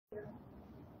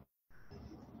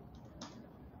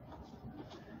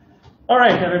All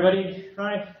right, everybody.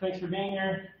 Hi, thanks for being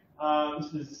here.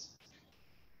 This is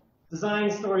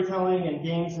design, storytelling, and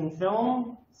games and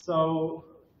film. So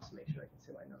let's make sure I can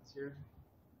see my notes here.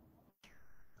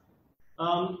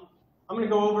 I'm going to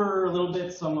go over a little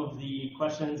bit some of the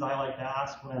questions I like to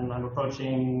ask when I'm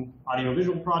approaching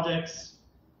audiovisual projects.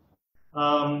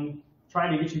 Trying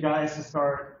to get you guys to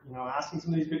start, asking some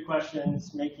of these good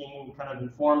questions, making kind of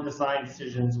informed design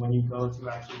decisions when you go to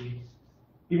actually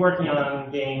be working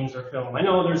on games or film. I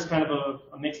know there's kind of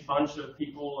a mixed bunch of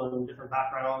people and different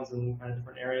backgrounds and kind of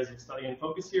different areas of study and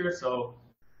focus here, so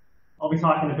I'll be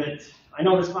talking a bit. I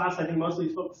know this class, I think, mostly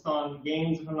is focused on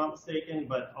games, if I'm not mistaken,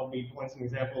 but I'll be pulling some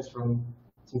examples from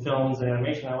some films and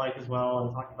animation I like as well,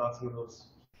 and talking about some of those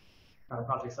kind of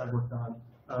projects I've worked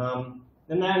on.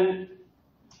 And then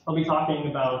I'll be talking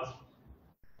about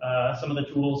some of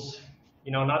the tools,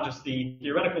 not just the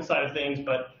theoretical side of things,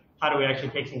 but how do we actually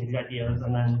take some of these ideas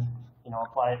and then,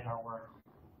 apply it in our work.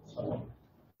 So,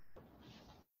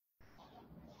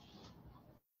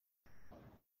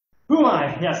 who am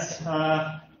I? Yes,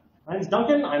 my name is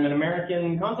Duncan. I'm an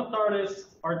American concept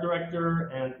artist, art director,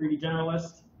 and 3D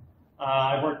generalist.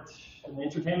 I've worked in the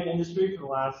entertainment industry for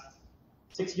the last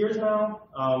 6 years now,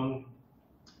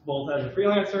 both as a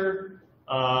freelancer,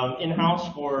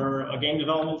 in-house for a game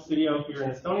development studio here in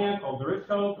Estonia called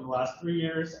for the last 3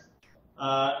 years.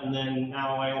 And then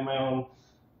now I own my own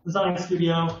design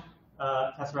studio,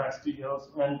 Tesseract Studios,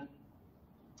 and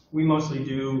we mostly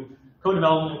do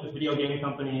co-development with video game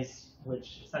companies,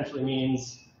 which essentially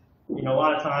means, a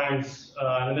lot of times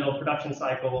in the middle of production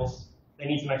cycles, they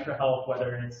need some extra help,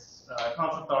 whether it's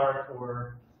concept art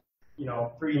or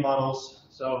 3D models.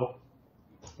 So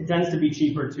it tends to be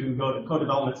cheaper to go to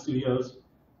co-development studios,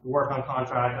 work on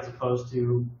contract, as opposed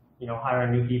to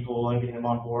hiring new people and getting them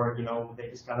on board. They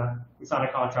just we sign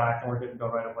a contract and we're good to go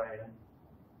right away. And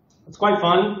it's quite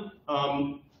fun.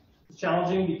 It's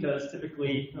challenging because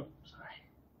typically,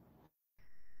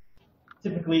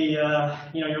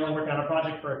 you're only working on a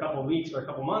project for a couple of weeks or a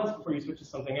couple of months before you switch to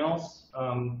something else.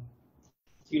 So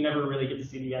you never really get to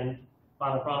see the end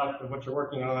final product of what you're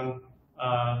working on.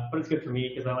 But it's good for me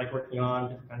because I like working on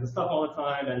different kinds of stuff all the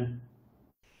time, and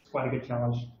it's quite a good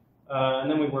challenge. And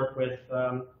then we work with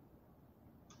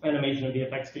animation and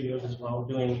VFX studios as well,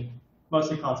 doing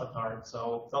mostly concept art.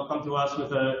 So they'll come to us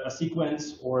with a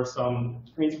sequence or some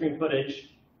green screen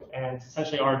footage, and it's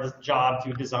essentially our job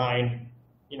to design,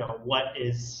 what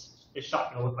is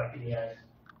shot going to look like in the end.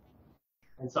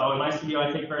 And so in my studio,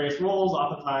 I take various roles.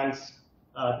 Oftentimes,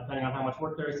 depending on how much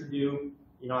work there is to do,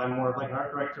 I'm more of like an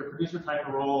art director, producer type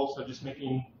of role. So just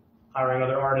hiring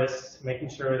other artists, making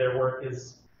sure their work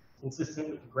is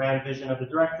consistent with the grand vision of the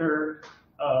director.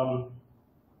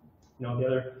 The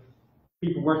other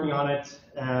people working on it,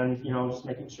 and just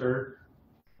making sure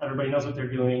everybody knows what they're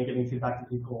doing, giving feedback to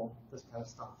people, this kind of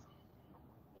stuff.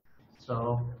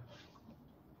 So,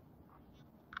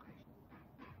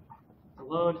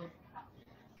 load.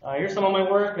 Here's some of my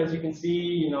work. As you can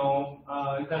see,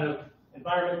 kind of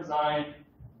environment design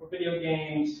for video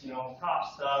games,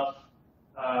 top stuff.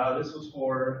 This was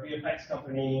for a VFX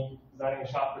company, designing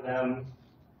a shot for them.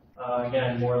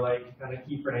 Again, more like kind of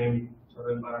keyframe sort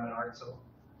of environment art. So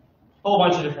a whole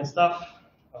bunch of different stuff.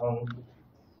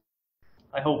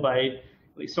 I hope I at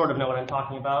least sort of know what I'm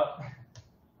talking about.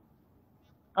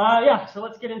 Yeah, so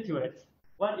let's get into it.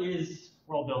 What is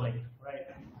world building, right?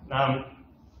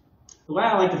 The way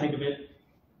I like to think of it,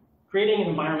 creating an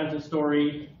environmental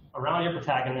story around your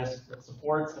protagonist that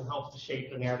supports and helps to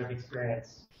shape the narrative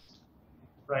experience,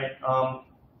 right?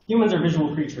 Humans are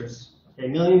visual creatures. Okay,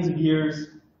 millions of years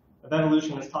of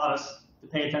evolution has taught us to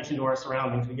pay attention to our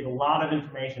surroundings. We get a lot of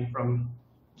information from.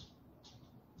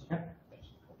 Okay.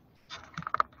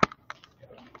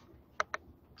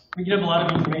 We get a lot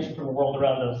of information from the world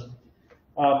around us.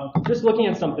 Just looking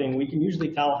at something, we can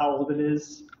usually tell how old it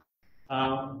is,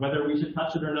 whether we should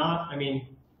touch it or not. I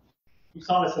mean, you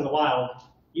saw this in the wild.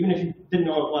 Even if you didn't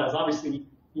know what it was, obviously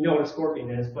you know what a scorpion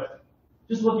is, but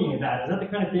just looking at that, is that the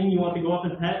kind of thing you want to go up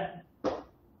and pet?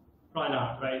 Probably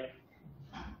not, right?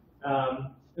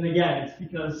 And again, it's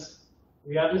because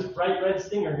we have this bright red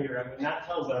stinger here. I mean, that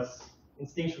tells us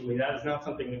instinctually that is not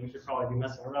something that we should probably be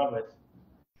messing around with.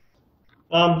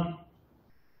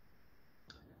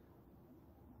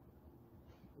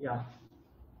 Yeah.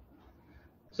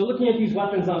 So looking at these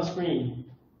weapons on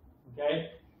screen,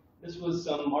 okay? This was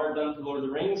some art done for Lord of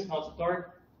the Rings, concept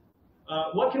art.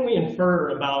 What can we infer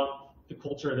about the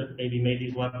culture that maybe made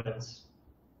these weapons?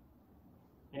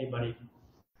 Anybody?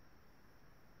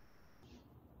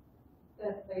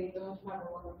 That they don't have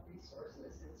a lot of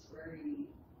resources. It's very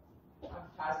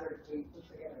hazard to put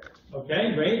together.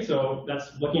 Okay, great. So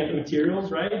that's looking at the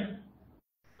materials, right?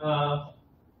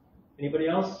 Anybody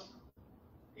else?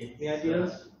 Any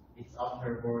ideas? It's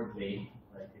otherworldly,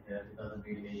 like it doesn't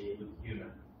really look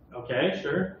human. Okay,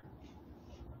 sure.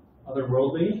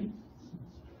 Otherworldly.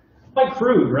 Quite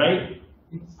crude, right?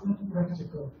 It's not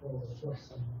practical for a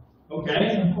person.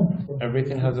 Okay.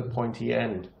 Everything has a pointy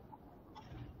end.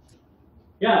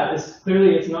 Yeah,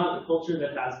 clearly it's not a culture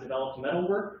that has developed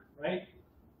metalwork, right?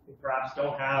 They perhaps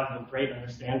don't have a great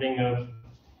understanding of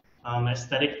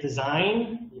aesthetic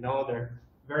design. You know, they're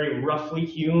very roughly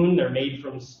hewn. They're made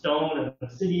from stone and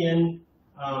obsidian.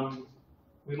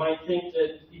 We might think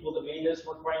that people that made this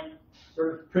were quite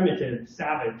sort of primitive,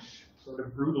 savage, sort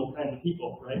of brutal kind of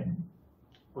people, right?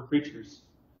 Or creatures.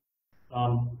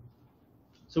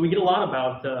 So we get a lot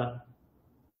about,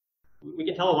 we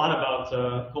can tell a lot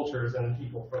about cultures and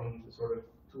people from the sort of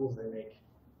tools they make.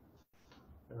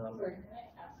 Sorry, can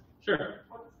I ask? Sure.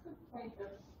 What's the point of,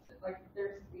 like,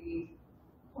 there's the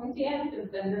pointy end, and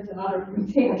then there's another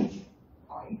pointy end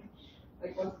point.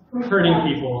 Like, what's the point? Hurting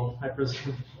people, I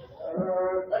presume.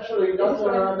 Actually, that's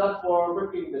for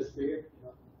ripping the spear.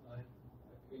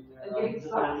 And getting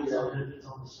stuck. It's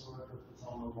on the sword, if it's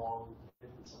on the long, if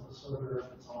it's on the sword, or if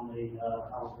it's on the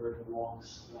halberd or long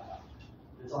staff.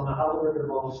 If it's on the halberd or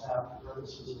long staff, the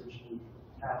purpose was originally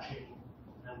catching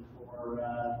and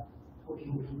for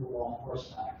hooking people off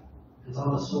horseback. If it's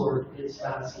on the sword, it's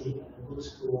fancy and it looks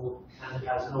cool and it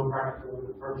has no practical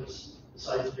purpose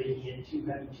besides making it too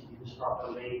heavy to use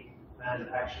properly and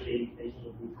actually making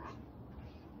it weak.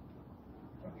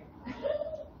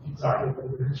 Sorry.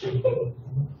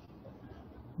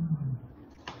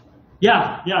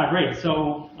 Yeah, great.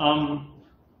 So,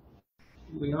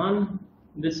 moving on.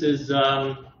 This is,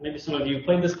 maybe some of you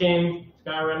played this game,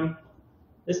 Skyrim.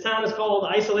 This town is called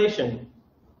Isolation.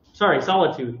 Sorry,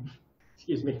 Solitude.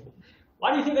 Excuse me.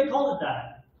 Why do you think they called it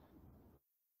that?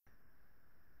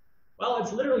 Well,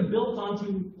 it's literally built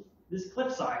onto this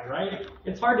cliffside, right?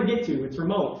 It's hard to get to. It's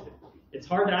remote. It's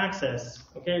hard to access.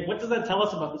 Okay, what does that tell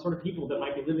us about the sort of people that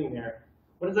might be living there?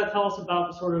 What does that tell us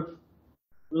about the sort of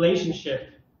relationship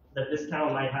that this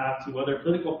town might have to other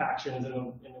political factions in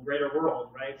the greater world,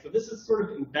 right? So this is sort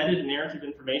of embedded narrative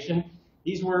information.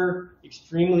 These were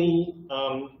extremely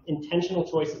intentional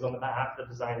choices on the behalf of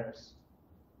the designers.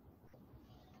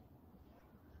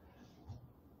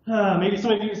 Maybe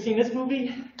some of you have seen this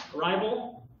movie,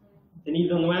 Arrival, Denis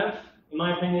Villeneuve. In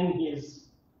my opinion, he is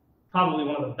probably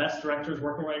one of the best directors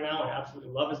working right now. I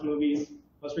absolutely love his movies.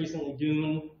 Most recently,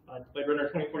 Dune, Blade Runner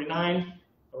 2049,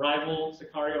 Arrival,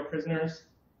 Sicario, Prisoners.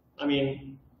 I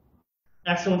mean,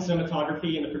 excellent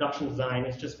cinematography and the production design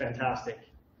is just fantastic.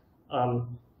 The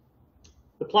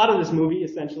plot of this movie,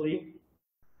 essentially,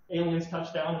 aliens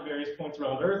touch down at various points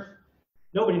around Earth.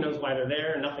 Nobody knows why they're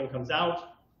there, and nothing comes out.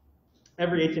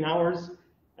 Every 18 hours,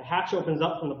 a hatch opens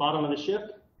up from the bottom of the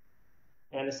ship,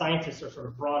 and the scientists are sort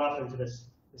of brought up into this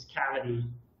cavity,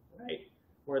 right,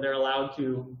 where they're allowed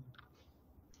to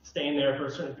stay in there for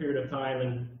a certain period of time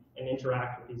and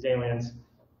interact with these aliens.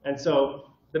 And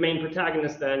so the main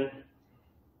protagonist then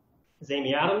is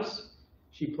Amy Adams.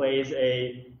 She plays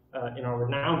a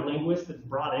renowned linguist that's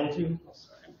brought into, oh,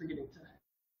 sorry, I'm forgetting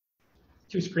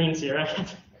two screens here.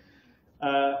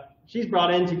 She's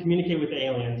brought in to communicate with the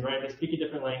aliens, right? They speak a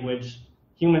different language.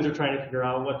 Humans are trying to figure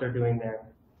out what they're doing there.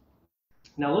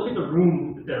 Now look at the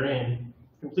room that they're in.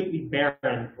 Completely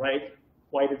barren, right?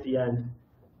 White at the end.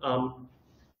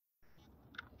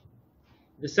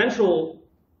 The central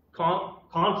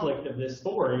conflict of this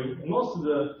story, and most of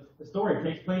the story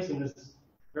takes place in this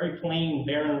very plain,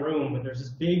 barren room, but there's this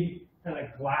big kind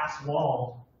of glass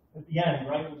wall at the end,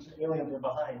 right, which the aliens are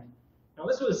behind. Now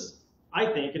this was, I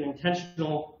think, an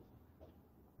intentional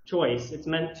choice. It's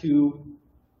meant to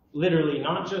literally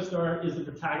not just is the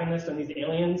protagonist and these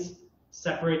aliens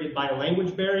separated by a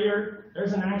language barrier,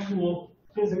 there's an actual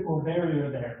physical barrier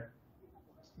there.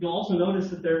 You'll also notice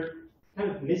that they're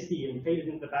kind of misty and faded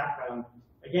into the background.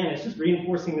 Again, it's just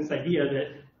reinforcing this idea that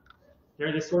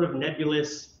they're this sort of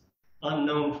nebulous,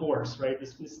 unknown force, right?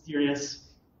 This mysterious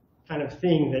kind of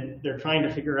thing that they're trying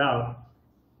to figure out.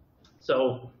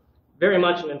 So very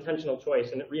much an intentional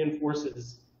choice, and it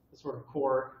reinforces the sort of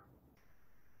core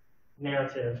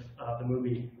narrative of the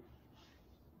movie.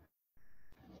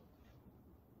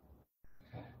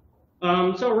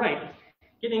 Right,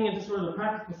 getting into sort of the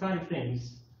practical side of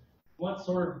things, what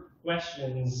sort of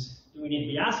questions do we need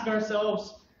to be asking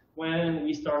ourselves when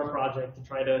we start a project to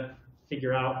try to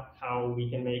figure out how we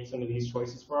can make some of these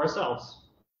choices for ourselves?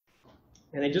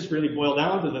 And they just really boil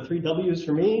down to the 3 W's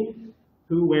for me: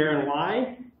 who, where, and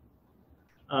why.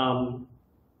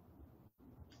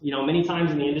 Many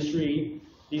times in the industry,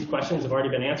 these questions have already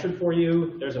been answered for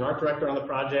you. There's an art director on the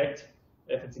project.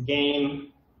 If it's a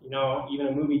game, even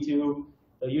a movie too,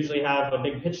 they'll usually have a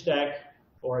big pitch deck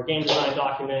or a game design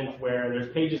document where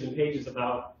there's pages and pages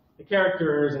about the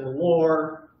characters and the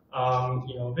lore,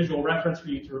 visual reference for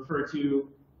you to refer to.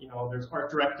 There's art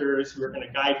directors who are going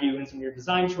to guide you in some of your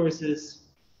design choices.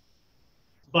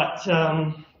 But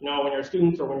when you're a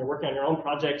student or when you're working on your own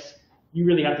projects, you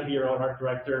really have to be your own art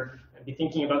director and be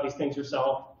thinking about these things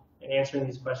yourself and answering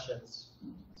these questions.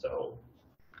 So,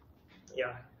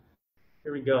 yeah,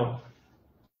 here we go.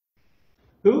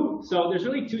 Who? So there's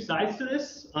really two sides to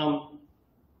this.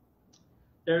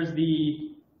 There's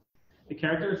the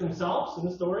characters themselves in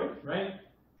the story, right?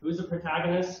 Who's the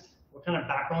protagonist? What kind of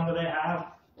background do they have?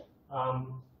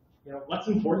 What's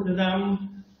important to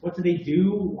them? What do they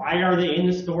do? Why are they in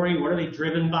the story? What are they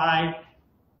driven by?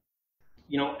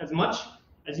 As much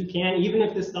as you can, even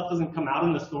if this stuff doesn't come out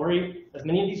in the story, as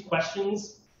many of these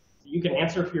questions you can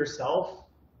answer for yourself,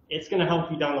 it's going to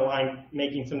help you down the line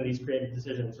making some of these creative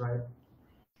decisions, right?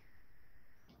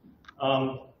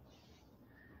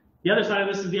 The other side of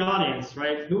this is the audience,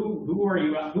 right? Who are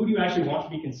you? Who do you actually want to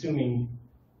be consuming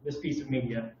this piece of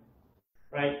media,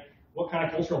 right? What kind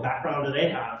of cultural background do they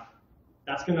have?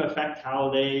 That's going to affect how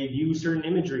they view certain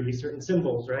imagery, certain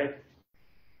symbols, right?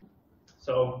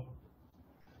 So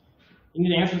you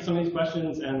need to answer some of these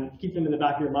questions and keep them in the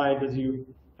back of your mind as you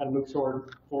kind of move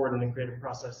forward in the creative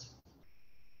process.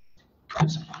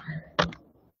 Does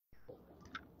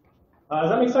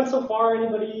that make sense so far?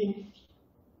 Anybody?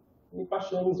 Any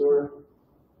questions or?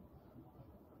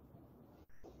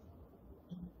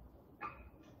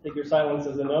 Take your silence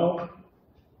as a no.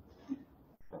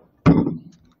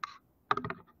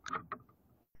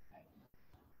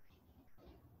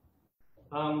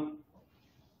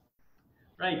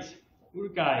 Right,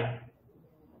 Urukai,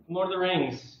 Lord of the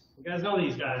Rings. You guys know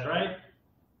these guys, right?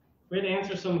 We had to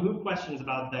answer some who questions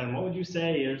about them. What would you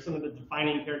say are some of the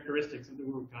defining characteristics of the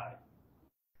Urukai?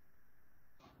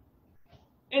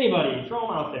 Anybody, throw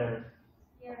them out there.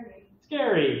 Scary.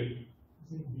 Scary.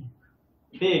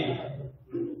 Big.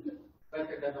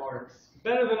 Better than orcs.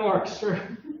 Better than orcs, sure.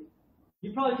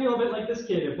 You'd probably feel a bit like this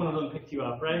kid if one of them picked you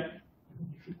up, right?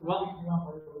 Well,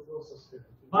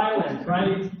 violent,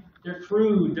 right? They're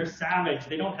crude, they're savage,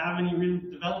 they don't have any really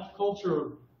developed culture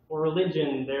or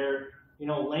religion. Their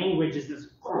language is this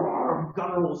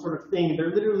guttural sort of thing. They're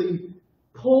literally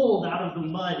pulled out of the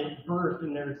mud at birth,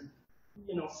 and they're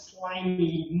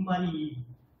slimy, muddy.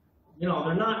 They're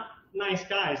not nice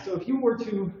guys. So if you were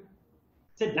to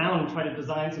sit down and try to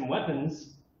design some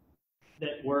weapons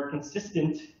that were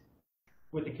consistent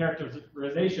with the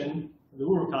characterization of the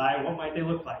Urukai, what might they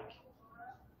look like?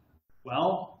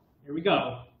 Well, here we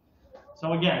go.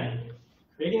 So again,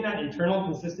 creating that internal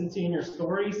consistency in your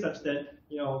story such that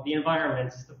the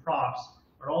environments, the props,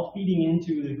 are all feeding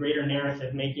into the greater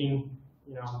narrative, making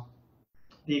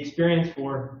the experience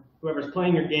for whoever's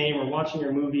playing your game or watching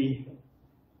your movie,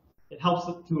 it helps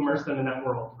to immerse them in that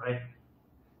world, right?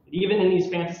 But even in these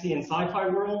fantasy and sci-fi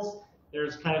worlds,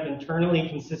 there's kind of internally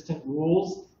consistent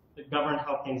rules that govern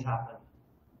how things happen.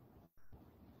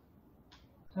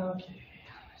 Okay.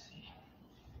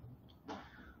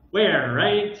 Where,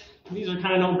 right? These are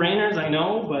kind of no-brainers, I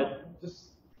know, but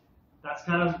that's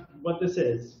kind of what this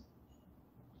is.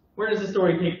 Where does the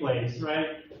story take place,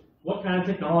 right? What kind of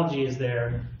technology is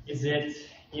there? Is it,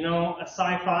 a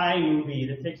sci-fi movie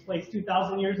that takes place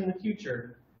 2,000 years in the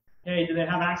future? Hey, do they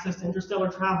have access to interstellar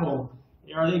travel?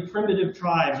 Are they primitive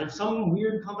tribes? Or some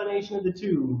weird combination of the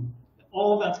two?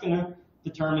 All of that's going to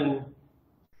determine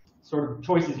sort of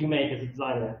choices you make as a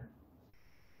designer.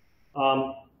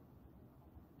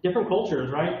 Different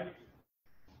cultures, right?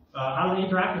 How do they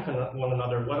interact with one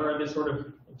another? What are the sort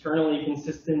of internally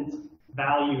consistent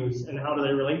values, and how do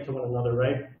they relate to one another,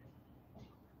 right?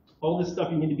 All this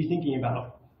stuff you need to be thinking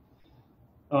about.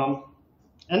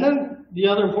 And then the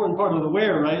other important part of the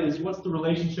where, right, is what's the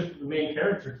relationship of the main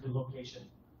character to the location?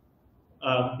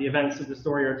 The events of the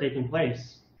story are taking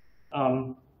place.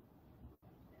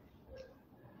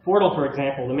 Portal, for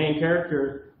example, the main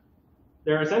character,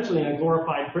 they're essentially in a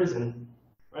glorified prison,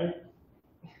 right?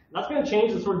 That's going to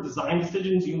change the sort of design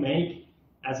decisions you make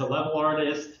as a level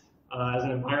artist, as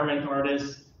an environment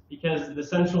artist, because the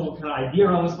central kind of idea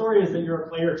around the story is that you're a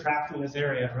player trapped in this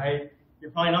area, right?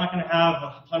 You're probably not going to have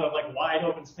a ton of wide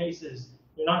open spaces.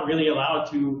 You're not really allowed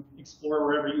to explore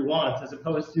wherever you want, as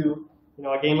opposed to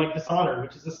a game like Dishonored,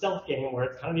 which is a stealth game where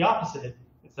it's kind of the opposite.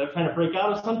 Instead of trying to break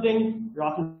out of something, you're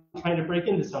often trying to break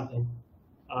into something.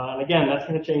 And again, that's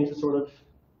going to change the sort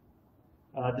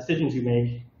of decisions you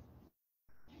make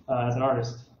as an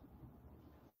artist.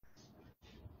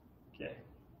 Okay.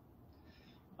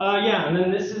 Yeah, and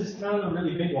then this is kind of a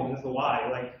really big one, is the why.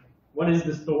 Like, what is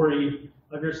the story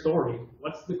of your story?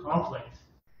 What's the conflict?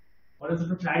 What is the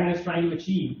protagonist trying to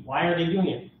achieve? Why are they doing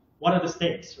it? What are the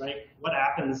stakes, right? What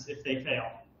happens if they fail?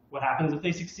 What happens if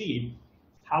they succeed?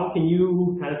 How can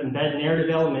you kind of embed narrative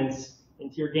elements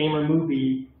into your game or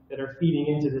movie that are feeding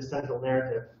into this central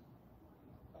narrative?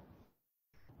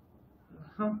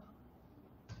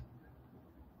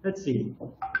 Let's see.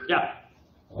 Yeah.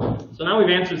 So now we've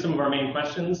answered some of our main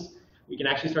questions. We can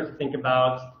actually start to think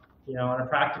about, in a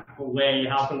practical way,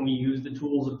 how can we use the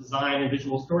tools of design and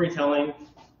visual storytelling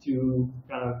to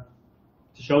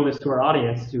to show this to our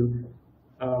audience.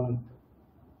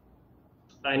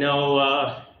 I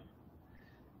know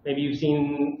maybe you've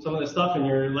seen some of this stuff in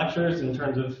your lectures in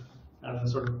terms of the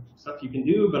sort of stuff you can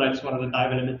do, but I just wanted to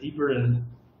dive in a bit deeper and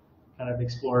kind of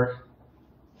explore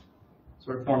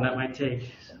sort of form that might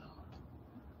take.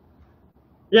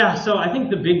 Yeah, so I think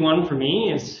the big one for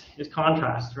me is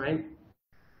contrast, right?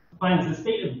 Defines the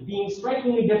state of being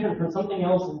strikingly different from something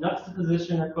else in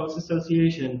juxtaposition or close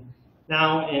association.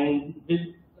 Now, in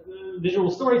visual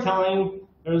storytelling,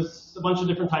 there's a bunch of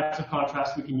different types of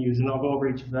contrast we can use, and I'll go over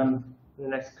each of them in the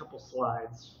next couple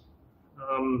slides.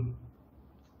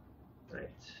 Right.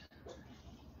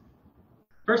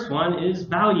 First one is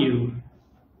value.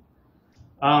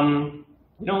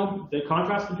 The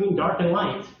contrast between dark and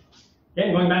light.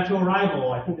 Again, going back to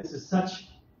Arrival, I think this is such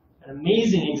an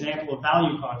amazing example of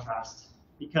value contrast,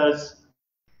 because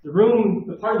the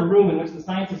part of the room in which the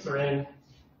scientists are in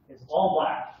is all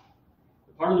black.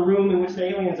 The part of the room in which the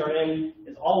aliens are in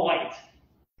is all white.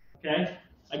 Okay?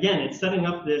 Again, it's setting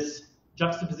up this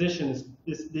juxtaposition,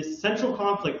 this central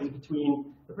conflict is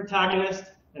between the protagonist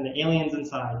and the aliens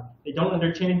inside. They don't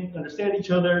understand each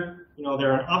other.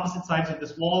 They're on opposite sides of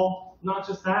this wall. Not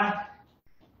just that,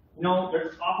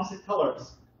 there's opposite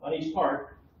colors on each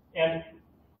part. And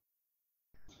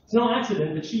it's no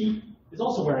accident that she is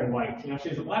also wearing white. She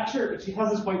has a black shirt, but she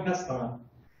has this white vest on.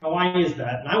 Now, why is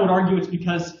that? And I would argue it's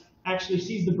because actually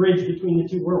she's the bridge between the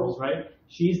two worlds, right?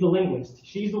 She's the linguist.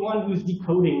 She's the one who's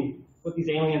decoding what these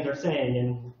aliens are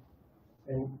saying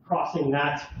and crossing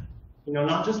that,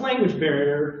 not just language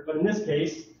barrier, but in this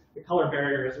case, the color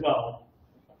barrier as well.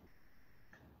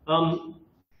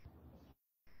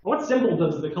 What symbol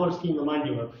does the color scheme remind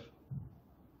you of?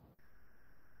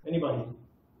 Anybody?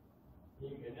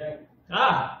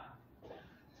 Ah,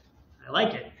 I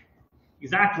like it.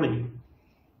 Exactly.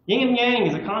 Yin and yang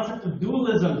is a concept of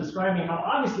dualism describing how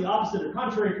obviously opposite or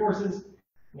contrary forces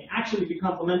may actually be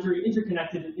complementary,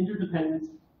 interconnected, and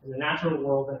interdependent in the natural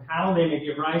world, and how they may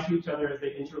give rise to each other as they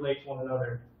interrelate to one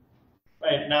another.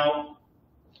 Right, now,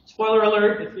 spoiler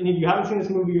alert, if any of you haven't seen this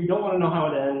movie, you don't want to know how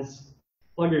it ends,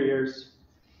 plug your ears.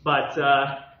 But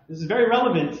this is very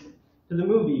relevant to the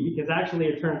movie, because actually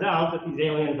it turns out that these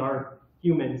aliens are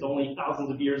humans only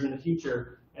thousands of years in the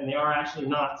future, and they are actually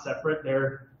not separate.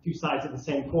 They're two sides of the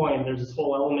same coin. There's this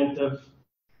whole element of,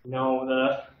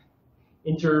 the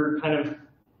kind of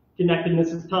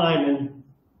connectedness of time and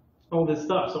all this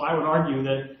stuff. So I would argue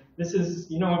that this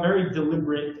is, a very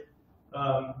deliberate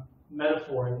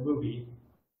metaphor in the movie.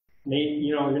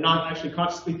 You're not actually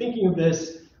consciously thinking of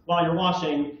this while you're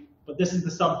watching, but this is the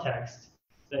subtext,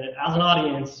 that as an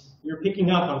audience, you're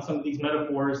picking up on some of these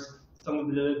metaphors, some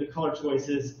of the color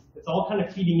choices. It's all kind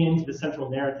of feeding into the central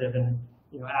narrative and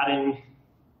adding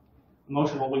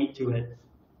emotional weight to it.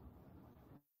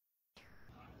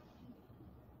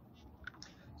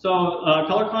 So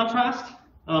color contrast.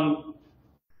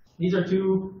 These are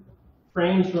two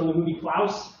frames from the movie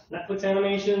Klaus, Netflix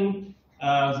animation.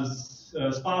 This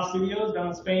is Spa Studios down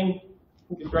in Spain.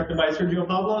 It's directed by Sergio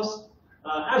Pablos.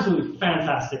 Absolutely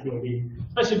fantastic movie,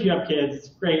 especially if you have kids. It's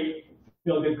great,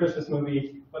 feel-good Christmas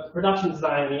movie. But the production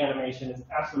design and the animation is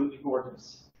absolutely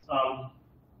gorgeous.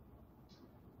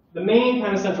 The main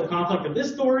kind of central conflict of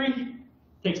this story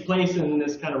takes place in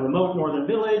this kind of remote northern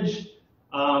village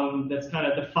that's kind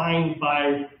of defined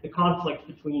by the conflict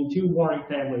between two warring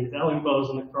families, the Ellingboes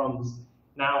and the Crumbs.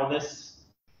 Now, this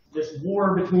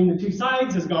war between the two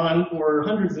sides has gone on for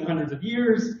hundreds and hundreds of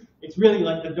years. It's really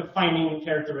like the defining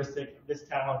characteristic of this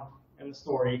town and the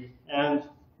story. And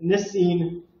in this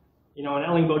scene, an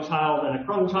Ellingbo child and a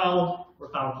Crumb child were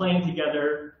found playing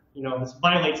together. This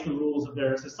violates the rules of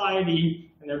their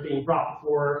society, and they're being brought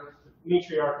before the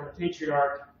matriarch and the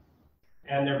patriarch,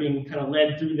 and they're being kind of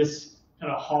led through this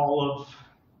kind of hall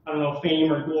of,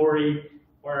 fame or glory,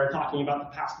 or talking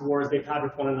about the past wars they've had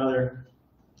with one another.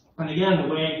 And again,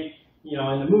 the way,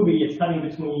 in the movie, it's cutting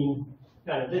between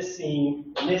kind of this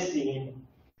scene and this scene,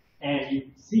 and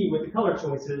you see with the color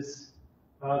choices,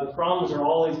 the Crumbs are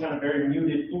all these kind of very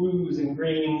muted blues and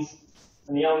greens,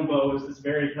 and the young bow is this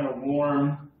very kind of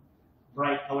warm,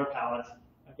 bright color palette.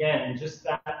 Again, just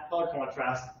that color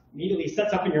contrast immediately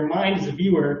sets up in your mind as a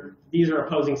viewer, these are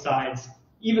opposing sides.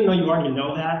 Even though you already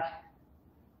know that,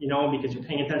 because you're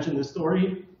paying attention to the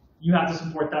story, you have to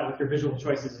support that with your visual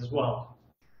choices as well.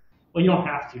 Well, you don't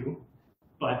have to,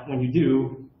 but when you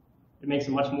do, it makes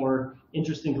it much more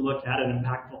interesting to look at an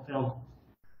impactful film,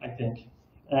 I think.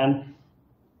 And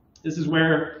this is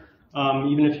where,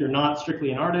 even if you're not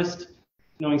strictly an artist,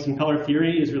 knowing some color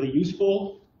theory is really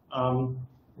useful.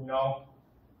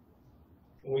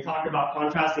 When we talk about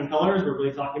contrasting colors, we're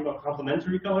really talking about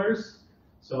complementary colors.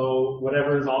 So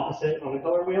whatever is opposite on the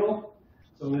color wheel.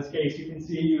 So in this case, you can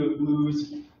see you have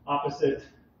blues opposite,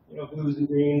 blues and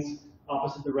greens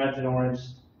opposite the reds and orange.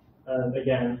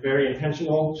 Again, very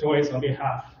intentional choice on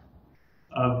behalf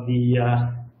of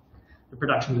the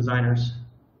production designers.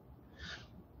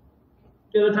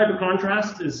 The other type of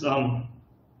contrast is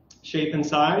shape and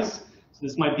size. So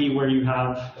this might be where you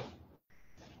have,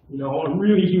 a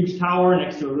really huge tower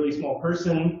next to a really small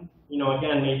person.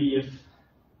 Again, maybe if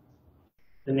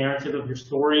the narrative of your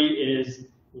story is,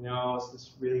 it's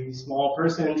this really small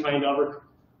person trying to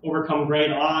overcome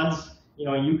great odds,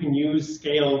 you can use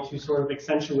scale to sort of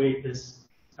accentuate this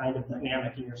kind of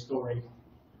dynamic in your story.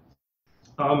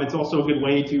 It's also a good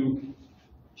way to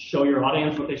show your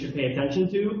audience what they should pay attention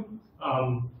to.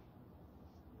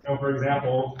 For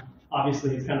example,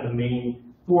 obviously it's kind of the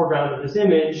main foreground of this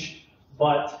image,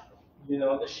 but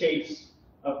the shapes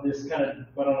of this kind of,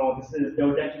 I don't know what this is,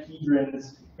 dodecahedron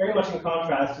is very much in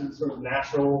contrast to the sort of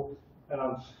natural kind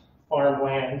of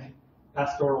farmland,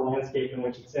 pastoral landscape in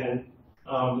which it's in.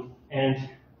 And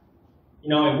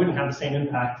it wouldn't have the same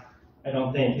impact, I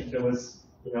don't think, if it was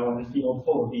in a field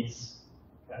full of these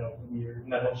kind of weird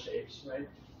metal shapes, right?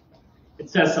 It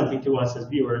says something to us as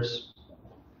viewers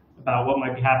about what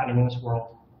might be happening in this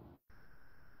world.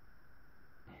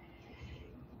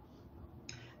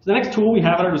 So the next tool we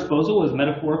have at our disposal is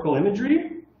metaphorical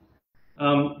imagery.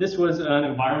 This was an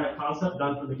environment concept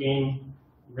done for the game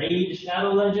Raid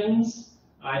Shadow Legends.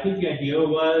 I think the idea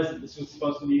was that this was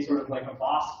supposed to be sort of like a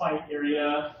boss fight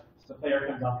area. So the player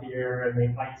comes up here and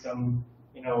they fight some,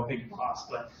 big boss.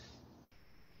 But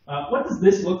what does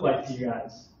this look like to you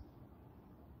guys?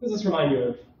 What does this remind you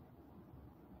of?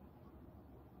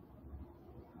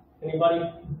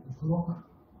 Anybody? Clock?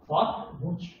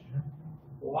 Watch.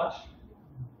 Watch?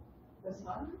 This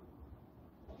one?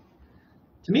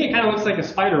 To me, it kind of looks like a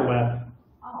spider web.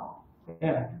 Oh.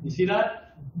 Yeah, you see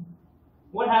that?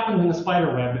 What happens in a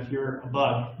spider web if you're a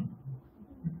bug?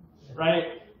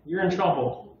 Right? You're in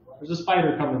trouble. There's a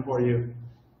spider coming for you.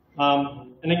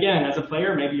 And again, as a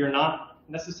player, maybe you're not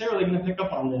necessarily going to pick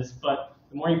up on this, but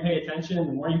the more you pay attention,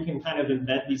 the more you can kind of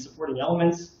embed these supporting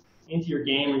elements into your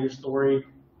game or your story,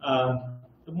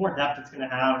 the more depth it's going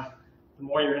to have, the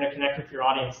more you're going to connect with your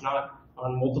audience, not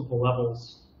on multiple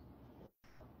levels.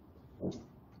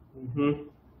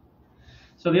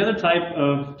 So the other type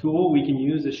of tool we can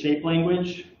use is shape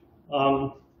language.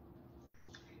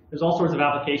 There's all sorts of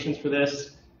applications for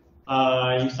this.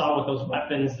 You saw with those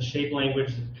weapons, the shape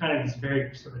language, kind of these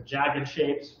very sort of jagged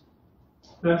shapes.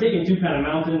 So I've taken two kind of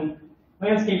mountain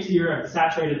landscapes here. I've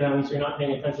saturated them so you're not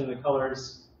paying attention to the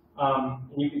colors. And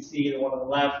you can see the one on the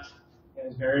left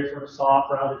is very sort of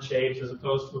soft, rounded shapes as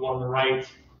opposed to the one on the right.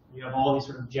 You have all these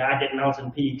sort of jagged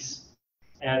mountain peaks.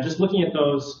 And just looking at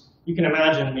those, you can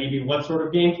imagine maybe what sort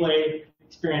of gameplay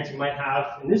experience you might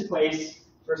have in this place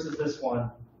versus this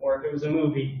one. Or if it was a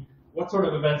movie, what sort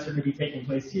of events are going to be taking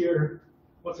place here?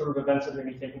 What sort of events are going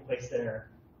to be taking place there?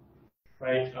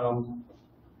 Right?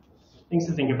 Things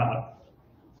to think about.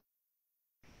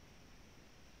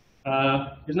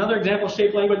 Here's another example of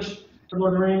shape language for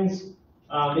Lord of the Rings.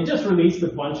 They just released a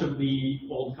bunch of the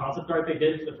old concept art they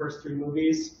did for the first 3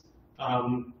 movies.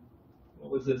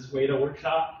 What was this, Weta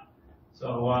Workshop?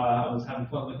 So I was having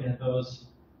fun looking at those.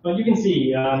 But you can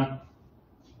see, all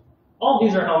of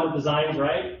these are helmet designs,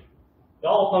 right? They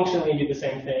all functionally do the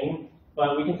same thing,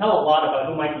 but we can tell a lot about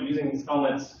who might be using these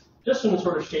helmets just from the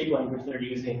sort of shape language they're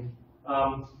using.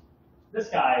 This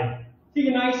guy, is he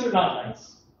nice or not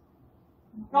nice?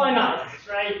 Probably not nice,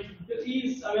 right?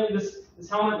 This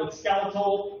helmet looks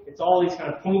skeletal. It's all these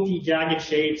kind of pointy, jagged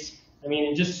shapes.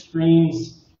 It just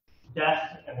screams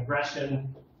death and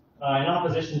aggression in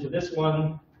opposition to this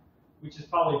one, which is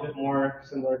probably a bit more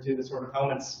similar to the sort of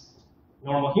helmets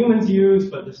normal humans use,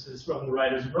 but this is from the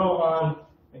writers of Rohan.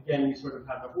 Again, you sort of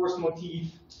have a horse motif.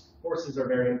 Horses are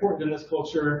very important in this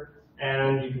culture,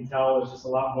 and you can tell there's just a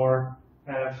lot more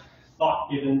kind of thought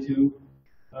given to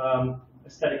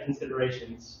aesthetic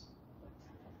considerations.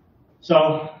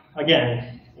 So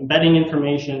again, embedding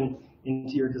information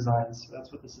into your designs. So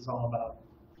that's what this is all about.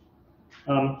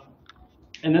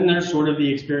 And then there's sort of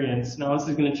the experience. Now this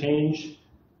is going to change.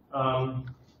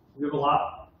 We have a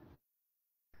lot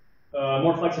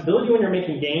more flexibility when you're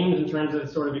making games in terms of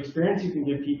the sort of experience you can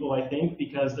give people, I think,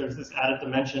 because there's this added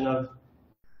dimension of,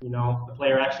 you know, the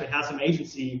player actually has some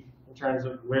agency in terms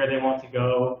of where they want to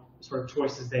go, the sort of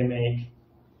choices they make.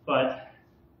 But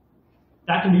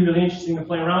that can be really interesting to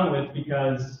play around with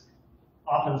because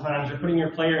oftentimes you're putting your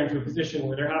player into a position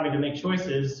where they're having to make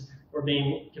choices or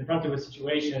being confronted with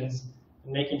situations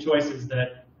and making choices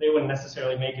that they wouldn't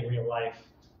necessarily make in real life.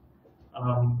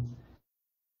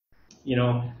 You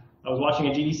know, I was watching a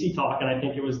GDC talk, and I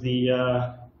think it was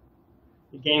the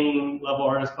game level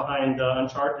artist behind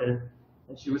Uncharted,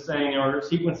 and she was saying there were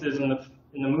sequences in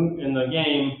the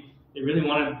game they really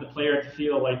wanted the player to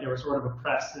feel like they were sort of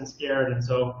oppressed and scared, and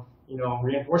so, you know,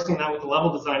 reinforcing that with the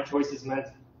level design choices meant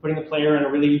putting the player in a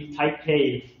really tight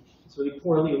cave. It's really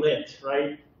poorly lit,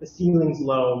 right? The ceiling's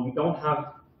low. We don't have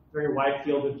a very wide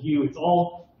field of view. It's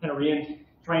all kind of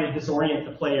trying to disorient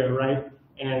the player, right?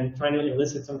 And trying to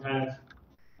elicit some kind of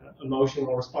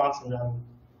emotional response in them.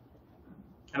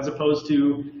 As opposed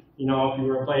to, you know, if you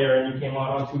were a player and you came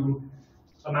out onto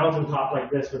a mountaintop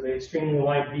like this with an extremely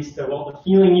wide vista, well, the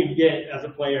feeling you get as a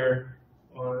player,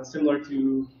 similar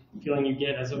to the feeling you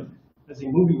get as a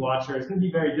movie watcher, is going to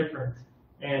be very different.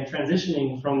 And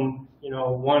transitioning from, you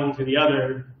know, one to the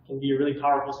other can be a really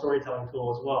powerful storytelling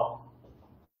tool as well.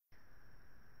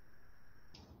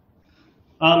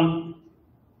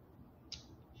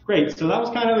 Great, so that was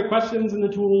kind of the questions and the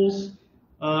tools.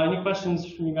 Any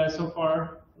questions from you guys so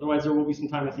far? Otherwise, there will be some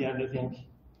time at the end, I think.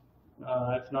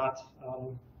 If not,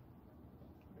 we'll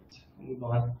move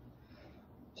on.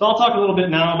 So I'll talk a little bit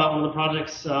now about one of the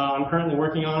projects I'm currently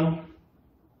working on.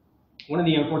 One of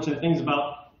the unfortunate things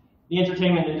about the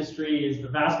entertainment industry is the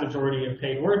vast majority of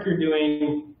paid work you're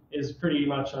doing is pretty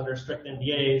much under strict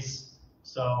NDAs.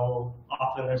 So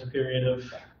often there's a period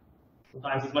of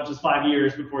sometimes as much as 5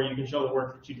 years before you can show the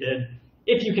work that you did,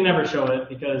 if you can ever show it,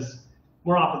 because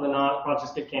more often than not,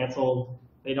 projects get canceled,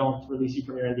 they don't release you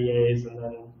from your NDAs, and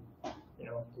then, you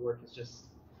know, the work is just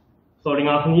floating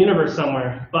off in the universe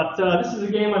somewhere. But this is a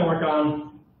game I work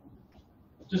on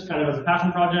just kind of as a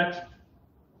passion project.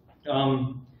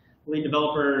 The lead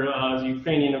developer is a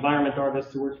Ukrainian environment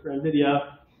artist who works for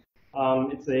NVIDIA.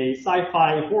 It's a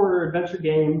sci-fi horror adventure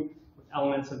game with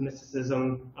elements of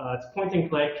mysticism. It's point and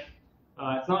click.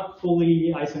 It's not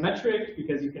fully isometric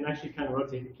because you can actually kind of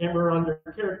rotate the camera around your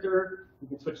character. You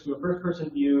can switch to a first-person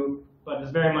view, but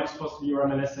it's very much supposed to be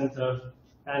reminiscent of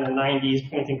kind of 90s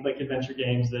point and click adventure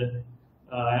games that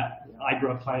I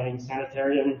grew up playing,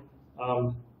 Sanitarium,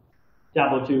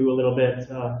 Diablo 2 a little bit,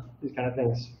 these kind of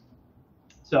things.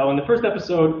 So in the first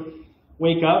episode,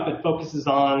 Wake Up, it focuses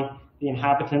on the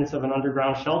inhabitants of an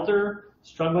underground shelter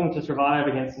struggling to survive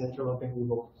against an interloping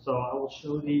evil. So I will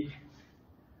show the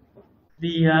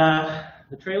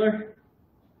trailer.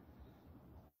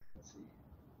 Let's see.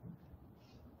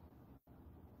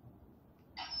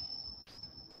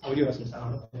 Oh, we do have some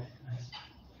sound. Okay, nice.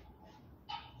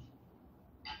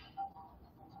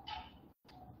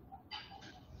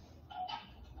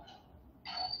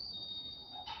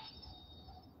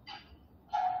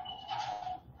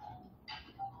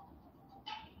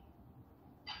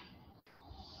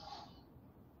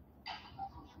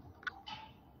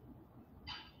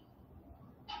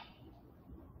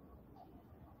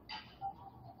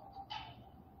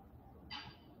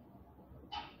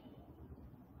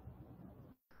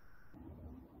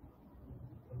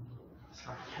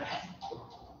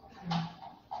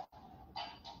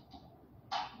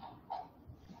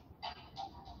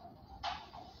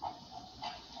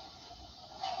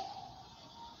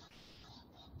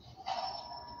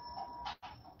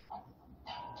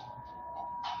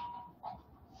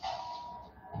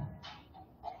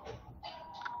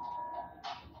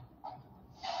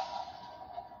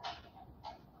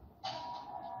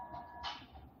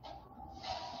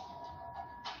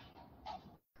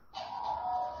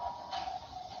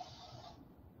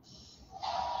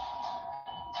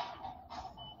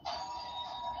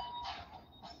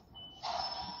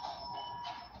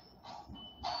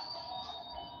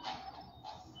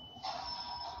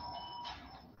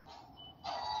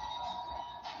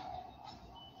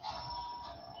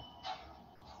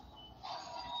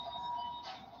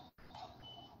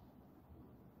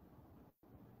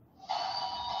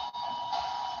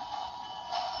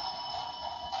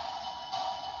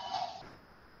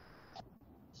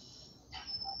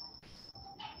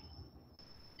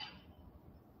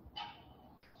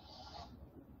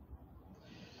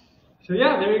 So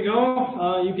yeah, there you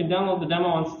go. You can download the demo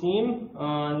on Steam.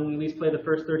 and at least play the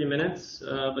first 30 minutes,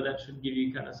 but that should give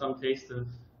you kind of some taste of,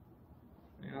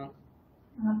 you know.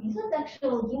 Is it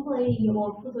actual gameplay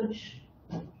or footage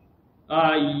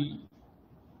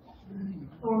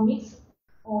or mix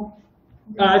of?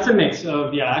 It's a mix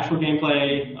of actual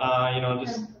gameplay, you know,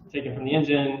 just taken from the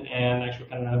engine, and actual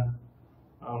kind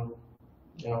of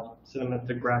you know,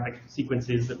 cinematographic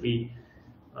sequences that we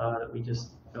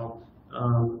just filmed.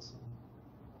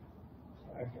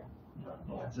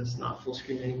 It's just not full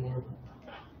screen anymore.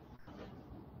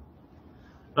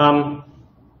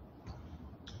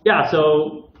 Yeah,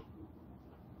 so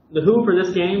the who for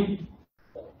this game,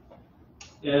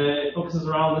 it focuses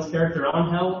around this character,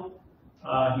 Angel.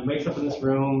 He wakes up in this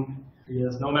room. He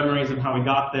has no memories of how he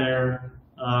got there.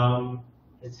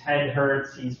 His head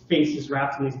hurts. His face is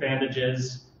wrapped in these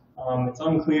bandages. It's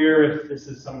unclear if this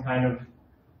is some kind of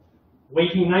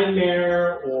waking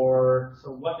nightmare or so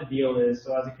what the deal is.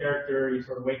 So as a character, you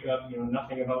sort of wake up, you know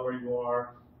nothing about where you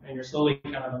are, and you're slowly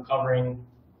kind of uncovering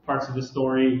parts of the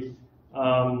story, you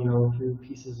know, through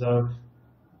pieces of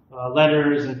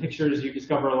letters and pictures you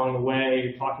discover along the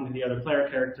way, talking to the other non-player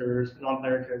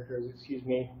characters, excuse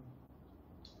me.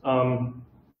 And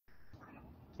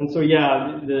so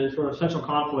yeah, the sort of central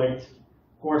conflict,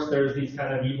 of course, there's these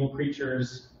kind of evil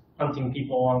creatures hunting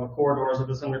people along the corridors of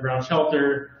this underground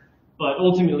shelter. But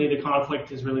ultimately, the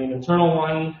conflict is really an internal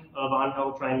one of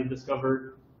Angel trying to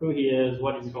discover who he is,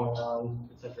 what is going on,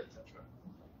 etc., etc.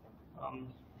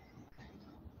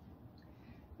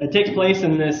 It takes place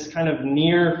in this kind of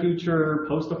near-future,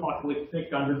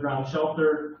 post-apocalyptic underground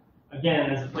shelter.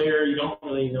 Again, as a player, you don't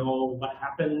really know what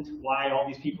happened, why all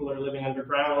these people are living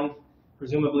underground.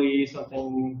 Presumably,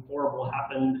 something horrible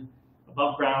happened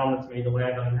above ground that's made the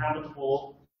land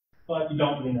uninhabitable, but you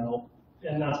don't really know.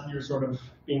 And that's what you're sort of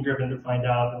being driven to find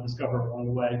out and discover along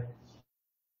the way.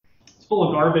 It's full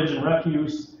of garbage and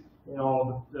refuse, you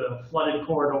know, the flooded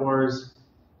corridors.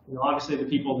 You know, obviously the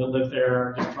people that live there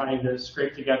are just trying to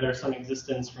scrape together some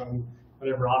existence from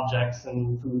whatever objects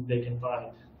and food they can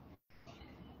find.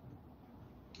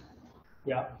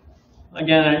 Yeah.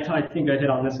 Again, I think I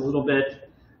hit on this a little bit,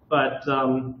 but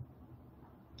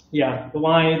yeah,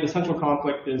 the central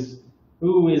conflict is,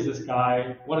 who is this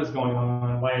guy? What is going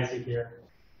on? Why is he here?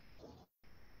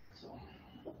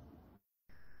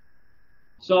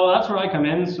 So that's where I come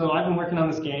in. So I've been working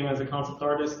on this game as a concept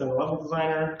artist and a level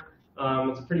designer.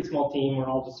 It's a pretty small team. We're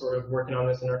all just sort of working on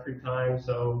this in our free time.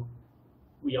 So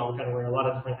we all kind of wear a lot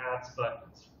of different hats, but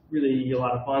it's really a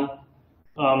lot of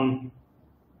fun.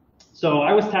 So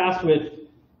I was tasked with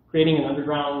creating an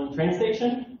underground train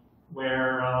station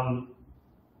where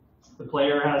the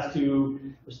player has to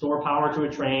restore power to a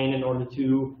train in order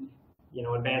to, you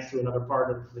know, advance to another part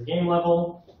of the game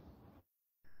level.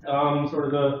 Sort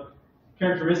of the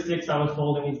characteristics I was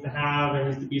told it needs to have: there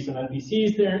needs to be some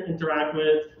NPCs to interact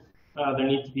with. There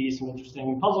need to be some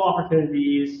interesting puzzle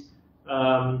opportunities.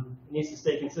 It needs to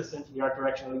stay consistent to the art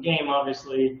direction of the game,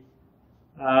 obviously.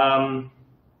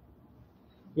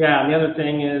 Yeah, and the other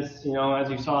thing is, you know, as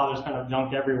you saw, there's kind of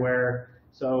junk everywhere.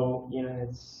 So, you know,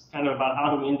 it's kind of about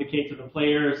how do we indicate to the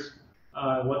players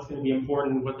what's going to be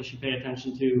important, what they should pay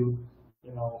attention to,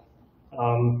 you know,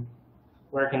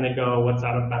 where can they go, what's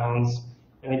out of bounds.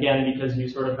 And again, because you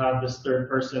sort of have this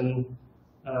third-person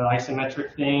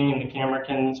isometric thing and the camera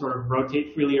can sort of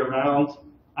rotate freely around,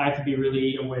 I have to be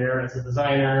really aware as a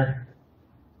designer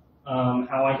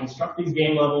how I construct these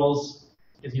game levels,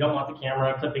 because you don't want the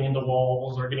camera clipping into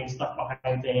walls or getting stuck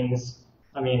behind things.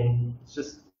 I mean, it's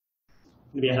just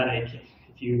going to be a headache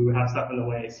if you have stuff in the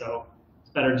way. So it's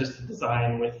better just to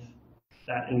design with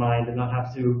that in mind and not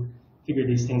have to figure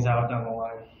these things out down the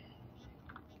line.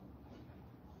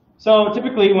 So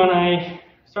typically when I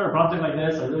start a project like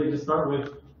this, I really just start with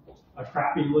a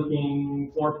crappy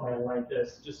looking floor plan like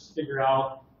this. Just figure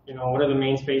out, you know, what are the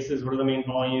main spaces, what are the main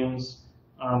volumes.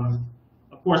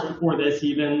 Of course, before this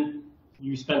even,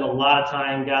 you spend a lot of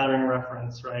time gathering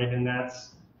reference, right? And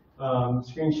that's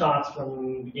screenshots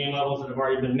from the game levels that have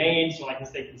already been made, so I can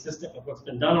stay consistent with what's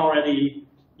been done already.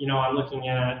 You know, I'm looking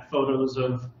at photos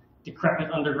of decrepit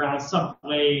underground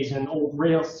subways and old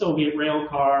Soviet rail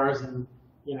cars and,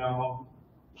 you know,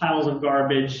 piles of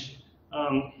garbage.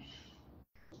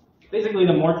 Basically,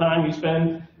 the more time you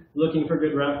spend looking for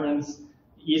good reference,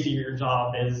 the easier your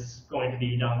job is going to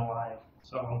be down the line.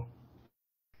 So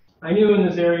I knew in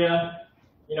this area,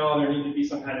 you know, there needed to be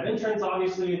some kind of entrance,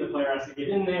 obviously. The player has to get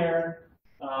in there.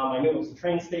 I knew it was a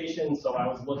train station, so I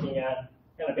was looking at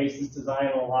kind of basis design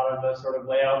and a lot of the sort of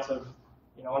layouts of,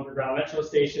 you know, underground metro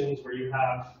stations where you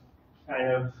have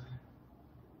kind of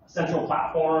a central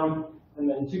platform and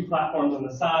then two platforms on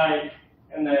the side,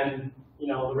 and then, you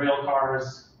know, the rail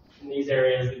cars in these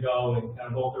areas that go in kind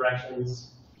of both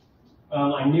directions.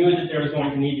 I knew that there was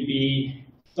going to need to be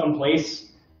some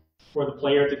place for the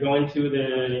player to go into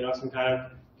some kind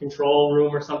of control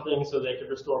room or something so they could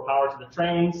restore power to the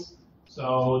trains.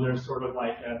 So there's sort of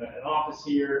like an office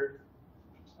here.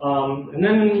 And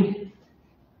then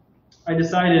I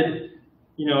decided,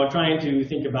 trying to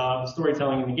think about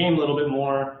storytelling in the game a little bit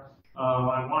more.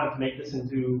 I wanted to make this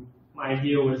into, my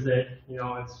idea was that,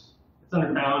 it's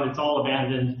underground, it's all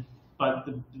abandoned, but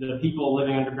the people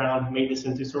living underground made this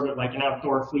into sort of like an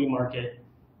outdoor flea market.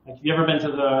 Like, have you ever been to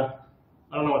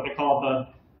I don't know what they call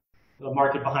the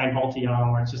market behind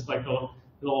Baltium, where it's just like the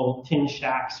little tin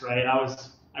shacks, right?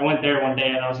 I went there one day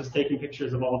and I was just taking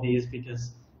pictures of all of these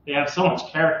because they have so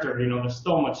much character, there's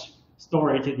so much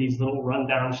story to these little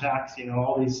rundown shacks,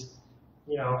 all these,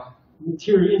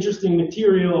 interesting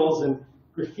materials and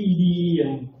graffiti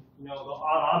and, the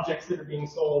odd objects that are being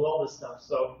sold, all this stuff.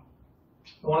 So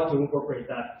I wanted to incorporate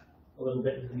that a little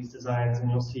bit into these designs, and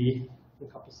you'll see in a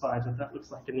couple slides what that looks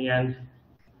like in the end.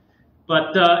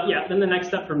 But yeah, then the next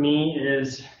step for me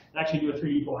is to actually do a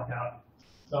 3D blockout.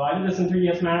 So I did this in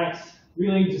 3ds Max,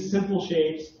 really just simple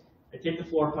shapes. I take the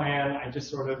floor plan, I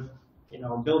just sort of,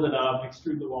 build it up,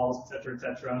 extrude the walls, et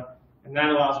cetera, and that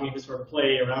allows me to sort of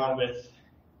play around with,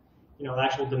 the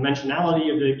actual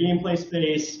dimensionality of the gameplay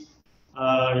space.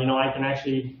 I can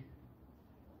actually,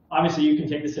 obviously you can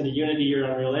take this into Unity or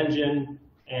Unreal Engine,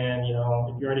 and, if you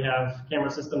already have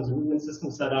camera systems and movement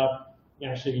systems set up, you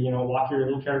can actually, walk your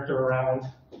little character around.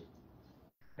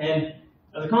 And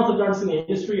as a concept artist in the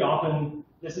industry, often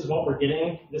this is what we're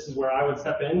getting. This is where I would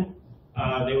step in.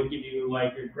 They would give you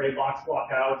like your gray box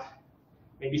block out,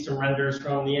 maybe some renders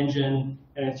from the engine,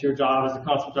 and it's your job as a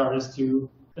concept artist to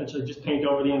essentially just paint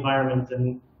over the environment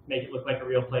and make it look like a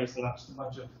real place and not just a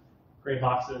bunch of gray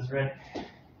boxes, right?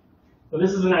 So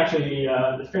this isn't actually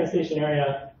the train station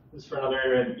area. This is for another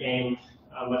area of the game,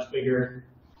 much bigger,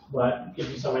 but gives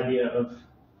you some idea of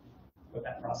what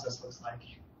that process looks like.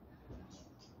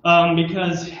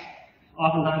 Because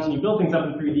oftentimes when you build things up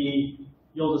in 3D,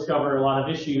 you'll discover a lot of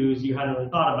issues you hadn't really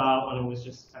thought about when it was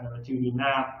just kind of a 2D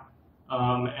map.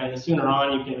 And the sooner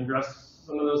on you can address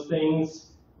some of those things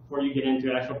before you get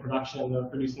into actual production of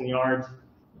producing the art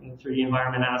and the 3D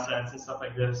environment assets and stuff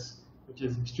like this, which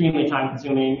is extremely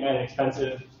time-consuming and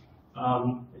expensive.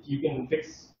 If you can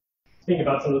think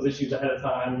about some of those issues ahead of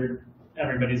time,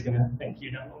 everybody's going to thank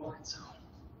you down the line. So.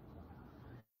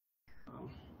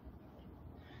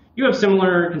 You have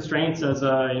similar constraints as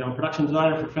a production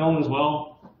designer for film as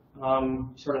well. You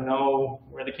sort of know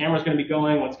where the camera's going to be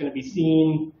going, what's going to be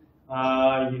seen.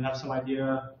 You have some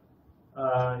idea.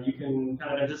 You can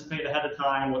kind of anticipate ahead of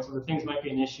time what sort of things might be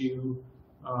an issue.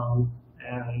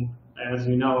 And as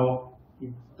you know,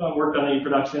 you've worked on any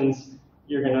productions,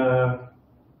 you're going to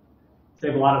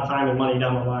save a lot of time and money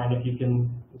down the line if you can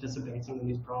anticipate some of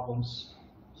these problems.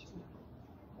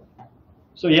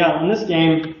 So yeah, in this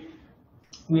game,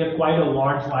 we have quite a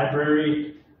large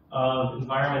library of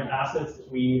environment assets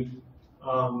that we've,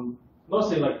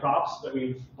 mostly like props that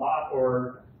we've bought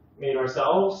or made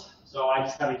ourselves. So I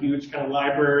just have a huge kind of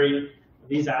library of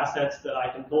these assets that I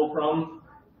can pull from,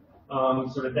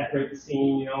 sort of decorate the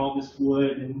scene, this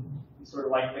wood and sort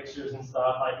of light fixtures and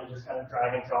stuff. I can just kind of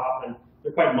drag and drop, and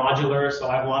they're quite modular, so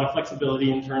I have a lot of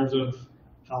flexibility in terms of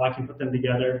how I can put them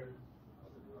together.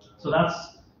 So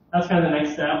that's kind of the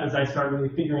next step as I start really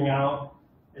figuring out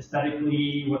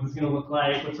aesthetically what it's going to look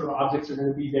like, what sort of objects are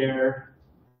going to be there.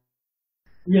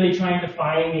 Really trying to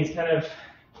find these kind of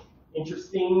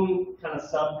interesting kind of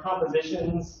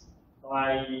sub-compositions.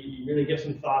 You really give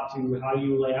some thought to how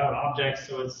you lay out objects,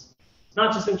 so it's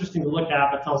not just interesting to look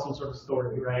at, but tell some sort of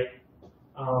story, right?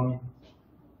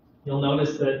 You'll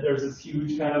notice that there's this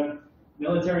huge kind of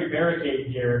military barricade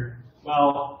here.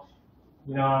 Well,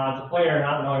 as a player,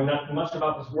 not knowing much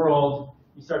about this world,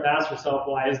 you start to ask yourself,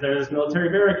 why is there this military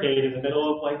barricade in the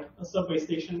middle of like a subway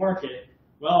station market?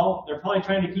 Well, they're probably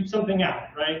trying to keep something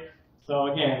out, right?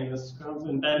 So again, this comes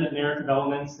embedded narrative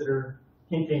elements that are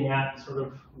hinting at the sort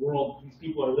of world these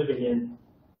people are living in.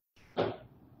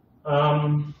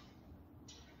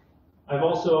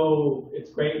 It's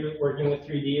great working with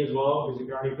 3D as well, because you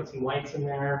can already put some lights in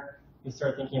there. You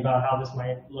start thinking about how this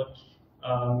might look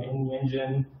in the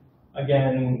engine.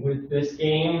 Again, with this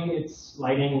game,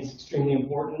 lighting is extremely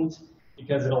important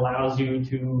because it allows you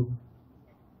to,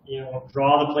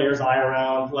 draw the player's eye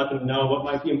around, let them know what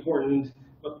might be important,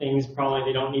 what things probably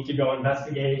they don't need to go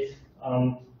investigate.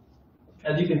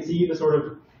 As you can see, the sort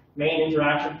of main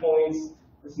interaction points,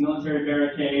 this military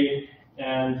barricade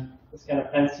and this kind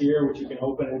of fence here, which you can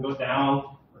open and go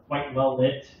down, are quite well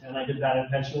lit. And I did that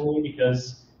intentionally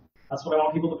because That's what I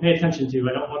want people to pay attention to.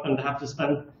 I don't want them to have to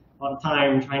spend a lot of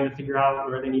time trying to figure out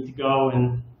where they need to go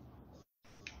and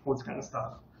all this kind of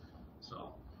stuff.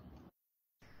 So,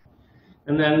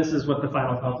 and then this is what the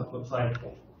final concept looks like.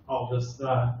 I'll just,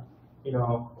 you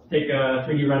know, take a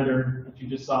 3D render that you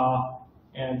just saw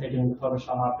and take it into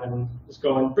Photoshop and just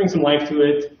go and bring some life to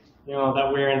it. You know,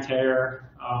 that wear and tear.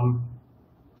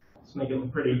 Just make it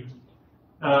look pretty.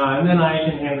 And then I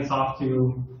can hand this off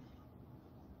to,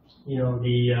 you know,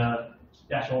 the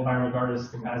actual environment artists,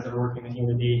 the guys that are working with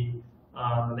Unity.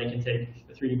 They can take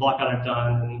the 3D block that I've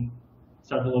done and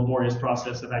start the laborious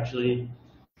process of actually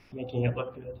making it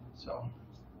look good. So,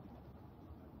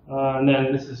 and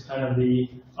then this is kind of the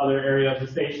other area of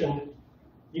the station.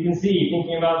 You can see,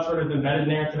 thinking about sort of embedded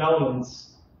narrative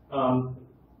elements,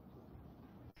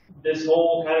 this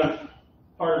whole kind of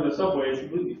part of the subway is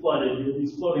completely flooded. You have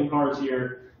these floating cars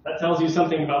here. That tells you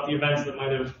something about the events that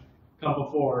might have come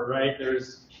before, right?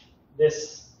 There's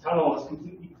this tunnel that's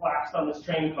completely collapsed on this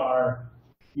train car.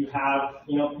 You have,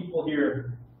 you know, people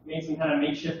here made some kind of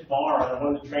makeshift bar on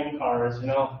one of the train cars. You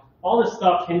know, all this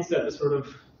stuff hints at the sort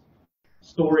of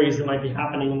stories that might be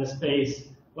happening in the space,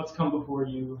 what's come before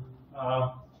you,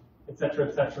 et cetera,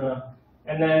 et cetera.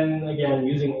 And then, again,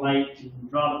 using light to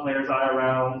draw the player's eye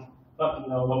around, let them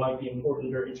know what might be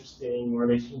important or interesting, or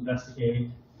they should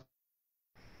investigate.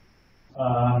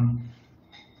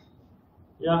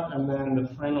 Yeah, and then the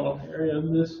final area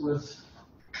of this was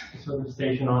the sort of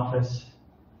station office.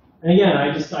 And again,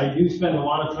 I do spend a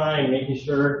lot of time making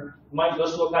sure it might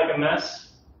just look like a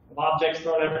mess of objects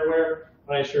thrown everywhere.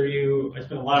 But I assure you, I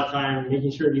spend a lot of time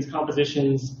making sure these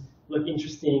compositions look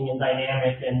interesting and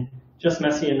dynamic and just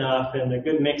messy enough, and a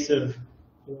good mix of,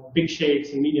 you know, big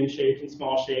shapes and medium shapes and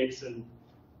small shapes, and,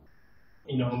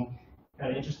 you know, kind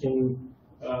of interesting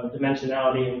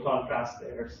dimensionality and contrast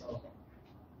there. So,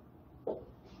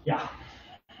 yeah.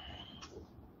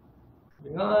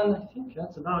 Moving on, I think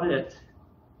that's about it.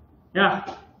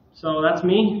 Yeah, so that's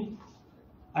me.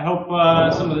 I hope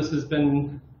some of this has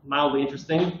been mildly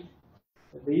interesting,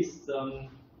 at least.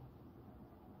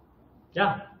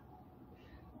 Yeah.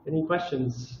 Any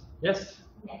questions? Yes?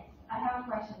 Yes, I have a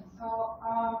question. So,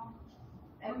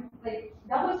 like,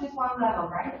 that was just one level,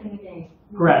 right, in the game?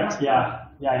 Correct, yeah.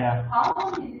 Yeah. How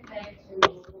long did it take to,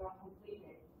 you know, complete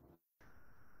it?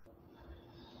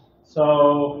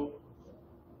 So,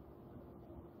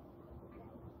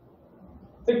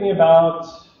 it took me about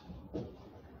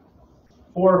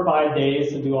 4 or 5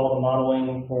 days to do all the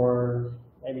modeling for,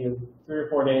 maybe 3 or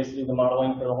 4 days to do the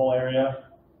modeling for the whole area.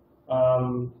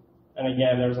 And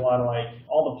again, there's a lot of, like,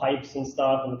 all the pipes and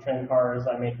stuff and the train cars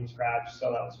I made from scratch,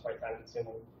 so that was quite time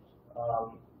consuming.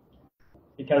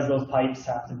 Because those pipes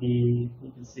have to be,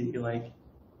 you can see, like,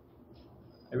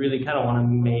 I really kind of want to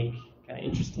make kind of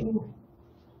interesting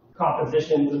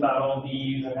compositions about all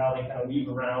these and how they kind of weave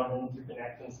around and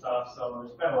interconnect and stuff, so I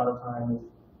spent a lot of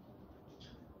time.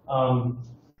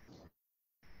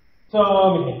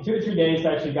 So maybe 2 or 3 days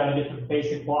to actually kind of get the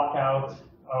basic block out.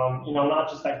 You know, not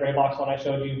just that gray box one I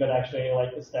showed you, but actually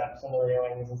like the steps and the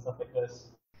railings and stuff like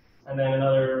this. And then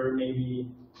another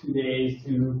maybe 2 days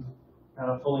to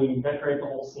kind of fully decorate the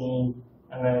whole scene,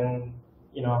 and then,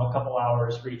 you know, a couple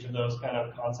hours for each of those kind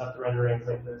of concept renderings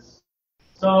like this.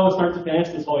 So start to finish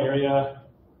this whole area,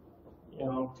 you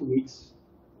know, 2 weeks.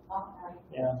 Okay.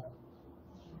 Yeah.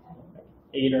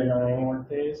 8 or 9 work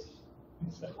days.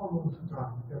 It's almost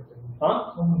done.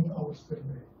 Huh? How many hours per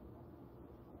day?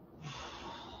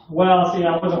 Well, see,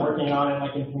 I wasn't working on it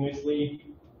like continuously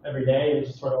every day. It was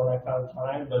just sort of when I found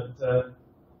time. But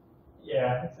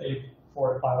yeah, I'd say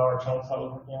 4 to 5 hour chunks I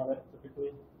was working on it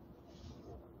typically.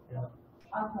 Yeah.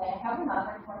 Okay, I have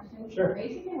another question. Sure.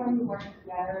 Basically, when you work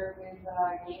together with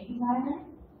a game designer,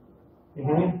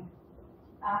 Mm-hmm.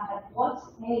 At what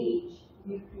stage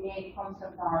do you create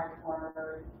concept art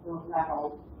for those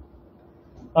levels?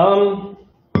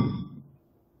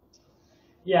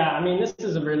 Yeah, I mean, this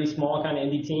is a really small kind of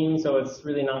indie team, so it's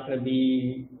really not going to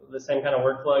be the same kind of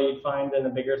workflow you'd find in a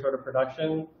bigger sort of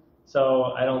production.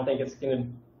 So I don't think it's going to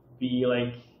be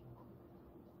like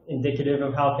indicative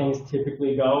of how things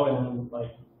typically go in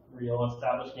like real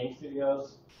established game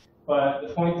studios. But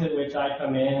the point at which I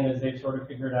come in is they've sort of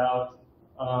figured out,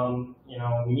 you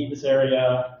know, we need this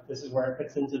area. This is where it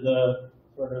fits into the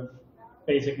sort of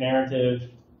basic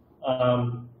narrative,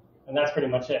 and that's pretty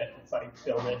much it. It's like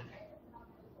build it.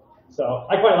 So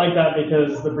I quite like that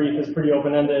because the brief is pretty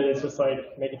open-ended. It's just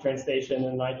like make a train station,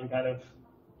 and I can kind of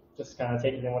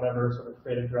take it in whatever sort of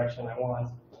creative direction I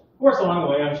want. Of course, along the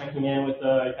way, I'm checking in with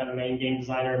the kind of main game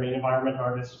designer, main environment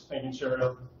artist, just making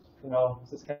sure, you know,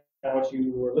 this is kind of what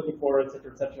you were looking for, et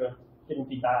cetera, getting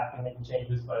feedback and making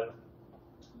changes. But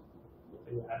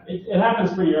do that. It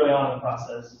happens pretty early on in the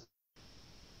process.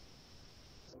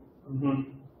 Mm-hmm.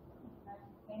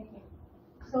 Thank you.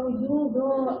 So you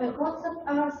do a concept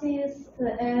artist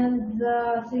and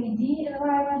 3D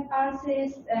environment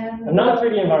artist and. I'm not a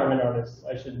 3D environment artist.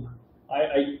 I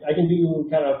can do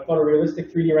kind of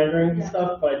photorealistic 3D rendering and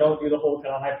stuff, but I don't do the whole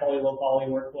kind of high poly, low poly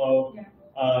workflow. Yeah.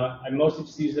 I mostly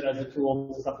just use it as a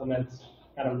tool to supplement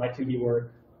kind of my 2D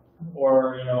work,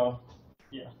 or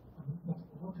yeah.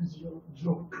 What is your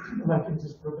job like in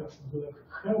this production? Do you like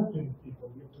helping people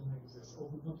to make this, or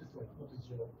what is like what is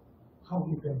your how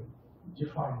you can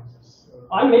define this?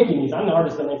 I'm making these. I'm the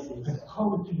artist that makes these. And how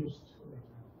would you use it?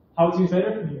 How it's used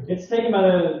later? It's taken by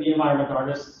the environment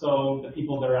artists, so the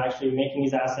people that are actually making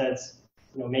these assets,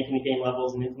 making the game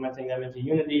levels and implementing them into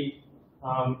Unity.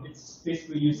 It's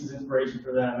basically used as inspiration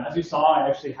for them. As you saw, I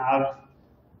actually have,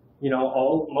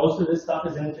 most of this stuff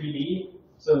is in 3D,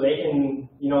 so they can,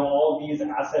 all of these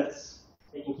assets,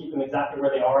 they can keep them exactly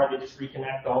where they are. They just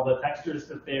reconnect all the textures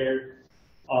that they're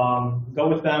go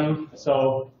with them.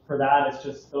 So for that, it's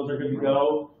just those are good to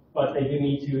go, but they do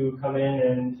need to come in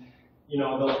and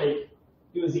they'll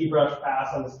do a ZBrush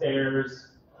pass on the stairs,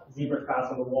 ZBrush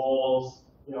pass on the walls,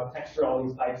 texture all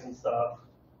these pipes and stuff,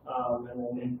 and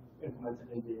then implement it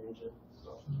into the engine.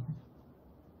 So,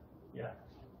 yeah.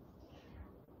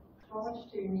 How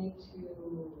much do you need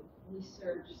to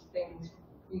research things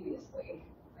previously,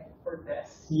 like for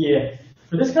this? Yeah,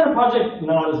 for this kind of project,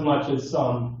 not as much as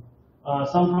some.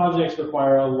 Some projects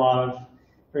require a lot of,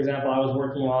 for example, I was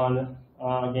working on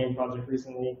a game project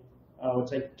recently,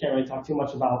 which I can't really talk too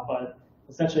much about, but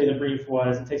essentially the brief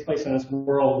was it takes place in this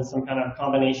world with some kind of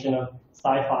combination of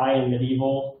sci-fi and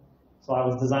medieval. So I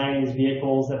was designing these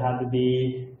vehicles that had to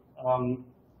be,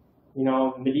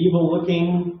 medieval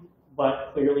looking,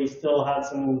 but clearly still had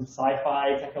some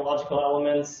sci-fi technological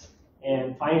elements,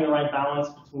 and finding the right balance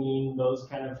between those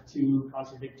kind of two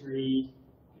contradictory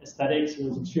aesthetics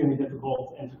was extremely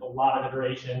difficult and took a lot of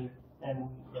iteration and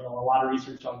a lot of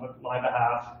research on my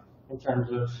behalf in terms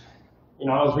of,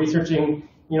 I was researching,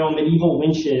 medieval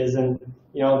winches, and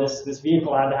this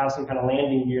vehicle had to have some kind of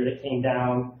landing gear that came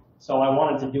down. So I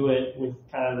wanted to do it with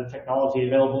kind of the technology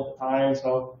available at the time.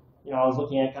 So I was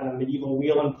looking at kind of medieval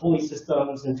wheel and pulley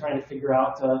systems and trying to figure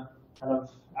out kind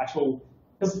of actual,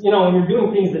 because when you're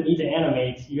doing things that need to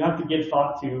animate, you have to give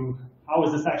thought to how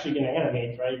is this actually going to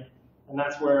animate, right? And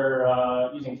that's where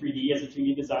using 3D as a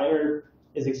 2D designer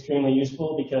is extremely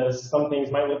useful, because some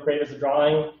things might look great as a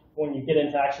drawing. When you get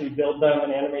into actually build them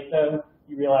and animate them,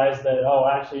 you realize that, oh,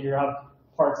 actually you have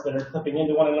parts that are clipping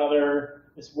into one another.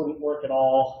 This wouldn't work at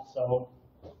all. So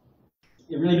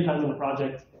it really depends on the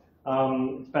project.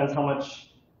 It depends how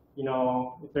much,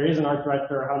 if there is an art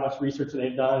director, how much research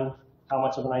they've done, how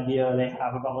much of an idea they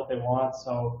have about what they want.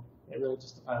 So it really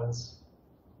just depends.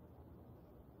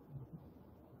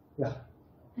 Yeah.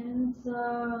 And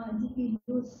did you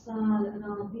use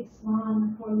this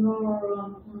one for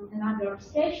your another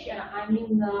station? I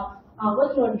mean,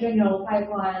 what's your general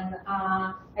pipeline?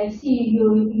 I see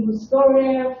you use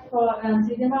StoryTellers and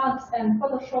 3D Max and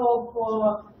Photoshop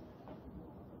for.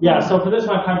 Yeah, so for this,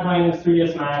 my pipeline is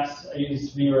 3ds Max. I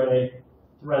use V-Ray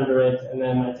to render it, and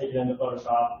then I take it into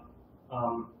Photoshop.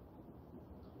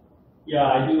 Yeah,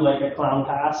 I do like a clown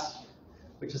pass,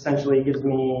 which essentially gives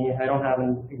me, I don't have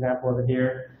an example of it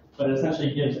here, but it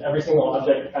essentially gives every single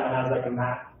object kind of has like a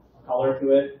matte color to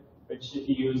it, which if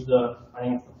you use I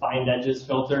think it's the Find Edges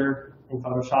filter in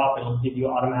Photoshop, it'll give you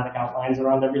automatic outlines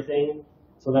around everything.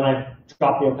 So then I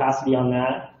drop the opacity on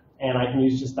that, and I can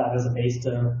use just that as a base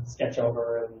to sketch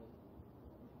over and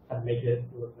kind of make it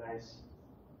look nice.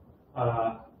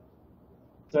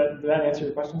 Did that answer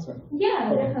your question, sir? Yeah,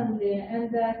 Okay. definitely.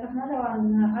 And another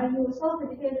one, are you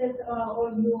self-educated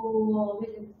or you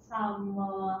visit some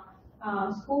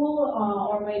school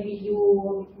or maybe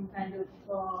you kind of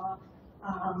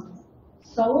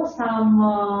saw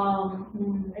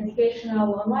some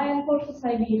educational online courses?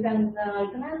 Maybe you can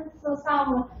recommend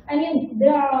some. I mean,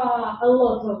 there are a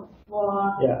lot of,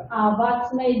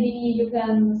 but maybe you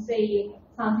can say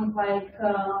something like,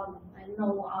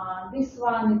 this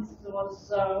one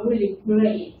was really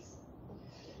great.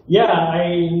 Yeah, I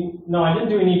didn't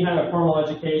do any kind of formal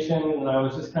education, and I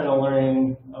was just kind of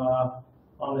learning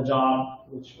on the job,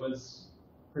 which was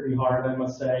pretty hard, I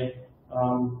must say,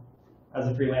 as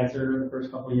a freelancer the first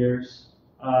couple of years.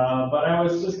 But I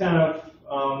was just kind of,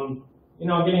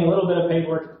 getting a little bit of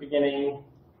paperwork at the beginning.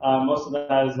 Most of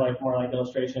that is more like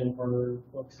illustration for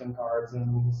books and cards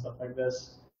and stuff like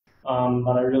this.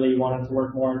 But I really wanted to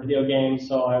work more in video games,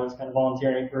 so I was kind of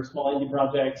volunteering for small indie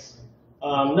projects.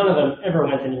 None of them ever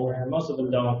went anywhere. Most of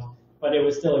them don't. but it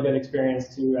was still a good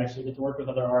experience to actually get to work with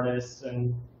other artists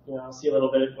and see a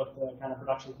little bit what the kind of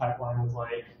production pipeline was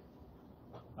like.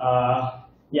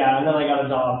 Yeah, and then I got a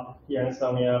job here in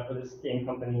Estonia for this game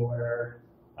company where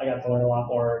I got to learn a lot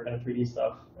more kind of 3D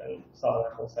stuff and saw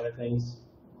that whole side of things.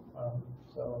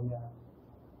 So yeah.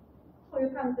 So you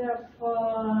kind of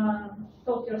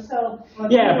taught yourself.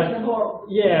 Yeah,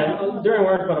 but during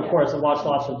work, but of course I watched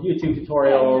lots of YouTube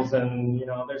tutorials, and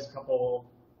there's a couple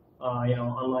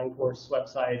online course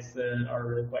websites that are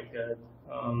really quite good.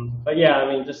 But yeah,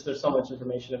 I mean, just there's so much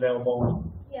information available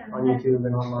on YouTube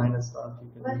and online and stuff. You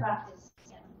can, practice.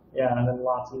 Yeah, and then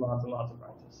lots and lots and lots of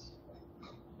practice.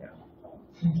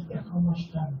 How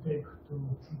much time take to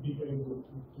be able to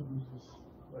do this?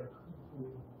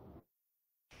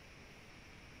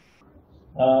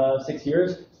 Like, 6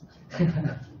 years.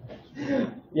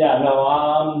 Yeah,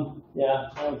 no, yeah,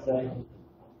 I would say.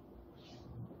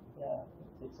 Yeah,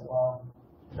 it takes a while.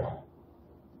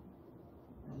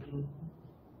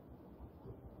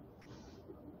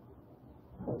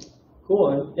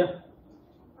 Cool, yeah.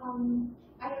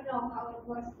 I don't know how it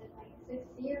was like 6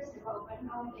 years ago, but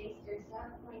nowadays there's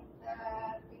like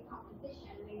big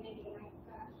competition in maybe like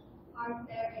art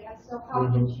area. So how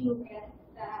did you get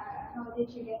far? How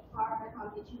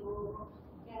did you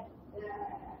get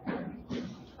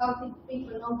how did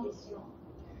people notice you?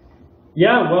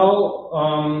 Yeah,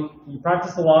 well, you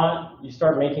practice a lot, you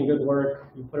start making good work,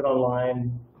 you put it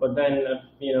online, but then,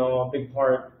 a big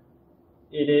part,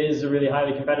 it is a really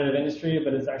highly competitive industry,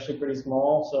 but it's actually pretty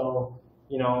small, so,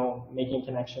 making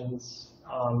connections,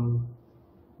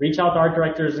 reach out to art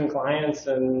directors and clients,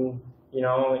 and,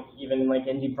 even like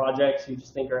indie projects you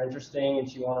just think are interesting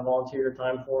and you want to volunteer your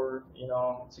time for,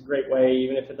 it's a great way,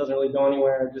 even if it doesn't really go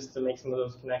anywhere, just to make some of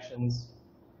those connections.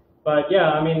 But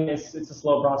yeah, I mean, it's a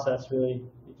slow process, really.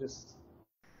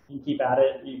 You keep at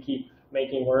it, you keep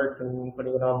making work and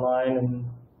putting it online, and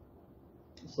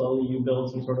slowly you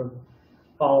build some sort of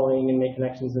following and make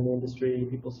connections in the industry.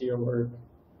 People see your work.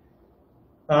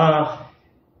 I'd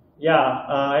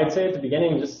say at the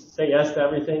beginning, just say yes to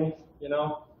everything.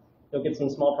 You'll get some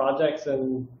small projects,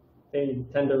 and they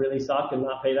tend to really suck and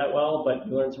not pay that well, but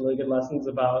you learn some really good lessons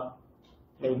about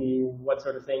maybe what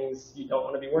sort of things you don't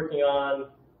want to be working on.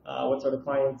 What sort of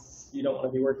clients you don't want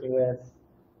to be working with,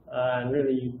 and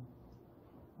really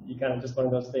you kind of just learn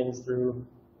those things through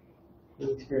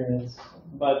the experience.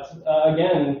 But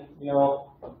again,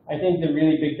 I think the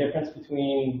really big difference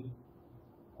between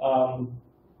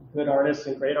good artists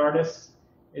and great artists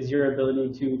is your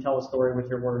ability to tell a story with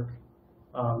your work.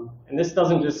 And this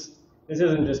isn't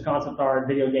just concept art,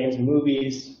 video games, and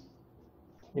movies.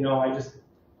 I just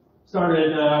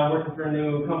started working for a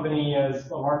new company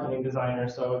as a marketing designer,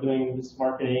 so doing just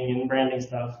marketing and branding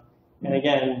stuff. And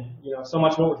again, so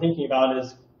much of what we're thinking about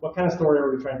is what kind of story are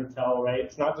we trying to tell, right?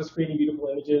 It's not just creating beautiful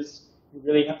images. You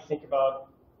really have to think about,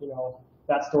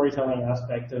 that storytelling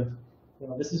aspect of,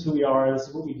 this is who we are, this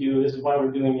is what we do, this is why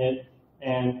we're doing it,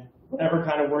 and whatever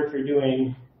kind of work you're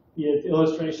doing, be it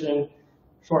illustration,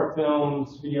 short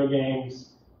films, video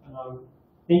games,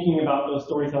 thinking about those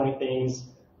storytelling things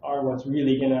are what's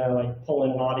really gonna pull in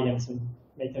an audience and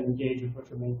make them engage with what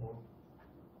you're making.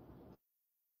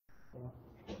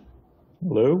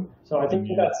 Hello? So I think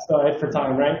that's it for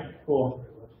time, right? Cool.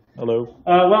 Hello?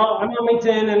 Well, I'm on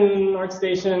LinkedIn and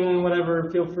ArtStation,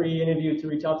 whatever. Feel free, any of you, to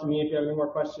reach out to me if you have any more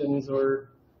questions or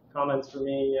comments for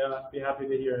me. I'd be happy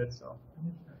to hear it. So.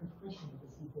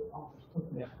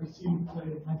 Yeah. I see you play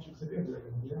Magic the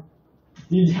Gathering, yeah?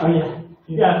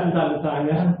 Yeah, from time to time,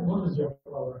 yeah. What is your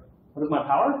power? What is my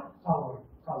power? What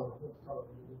color do you play?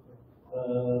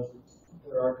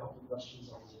 There are a couple of questions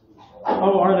on Zoom.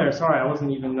 Oh, are there? Sorry, I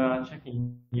wasn't even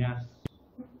checking. Yeah.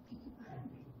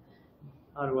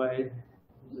 How do I use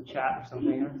the chat or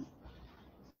something?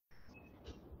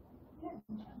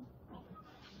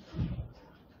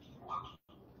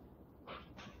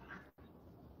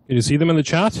 Can you see them in the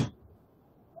chat?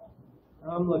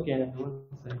 I'm looking. One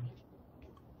sec.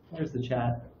 There's the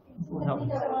chat.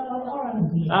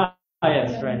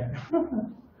 Yes, right.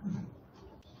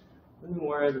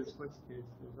 Where are the sports kids?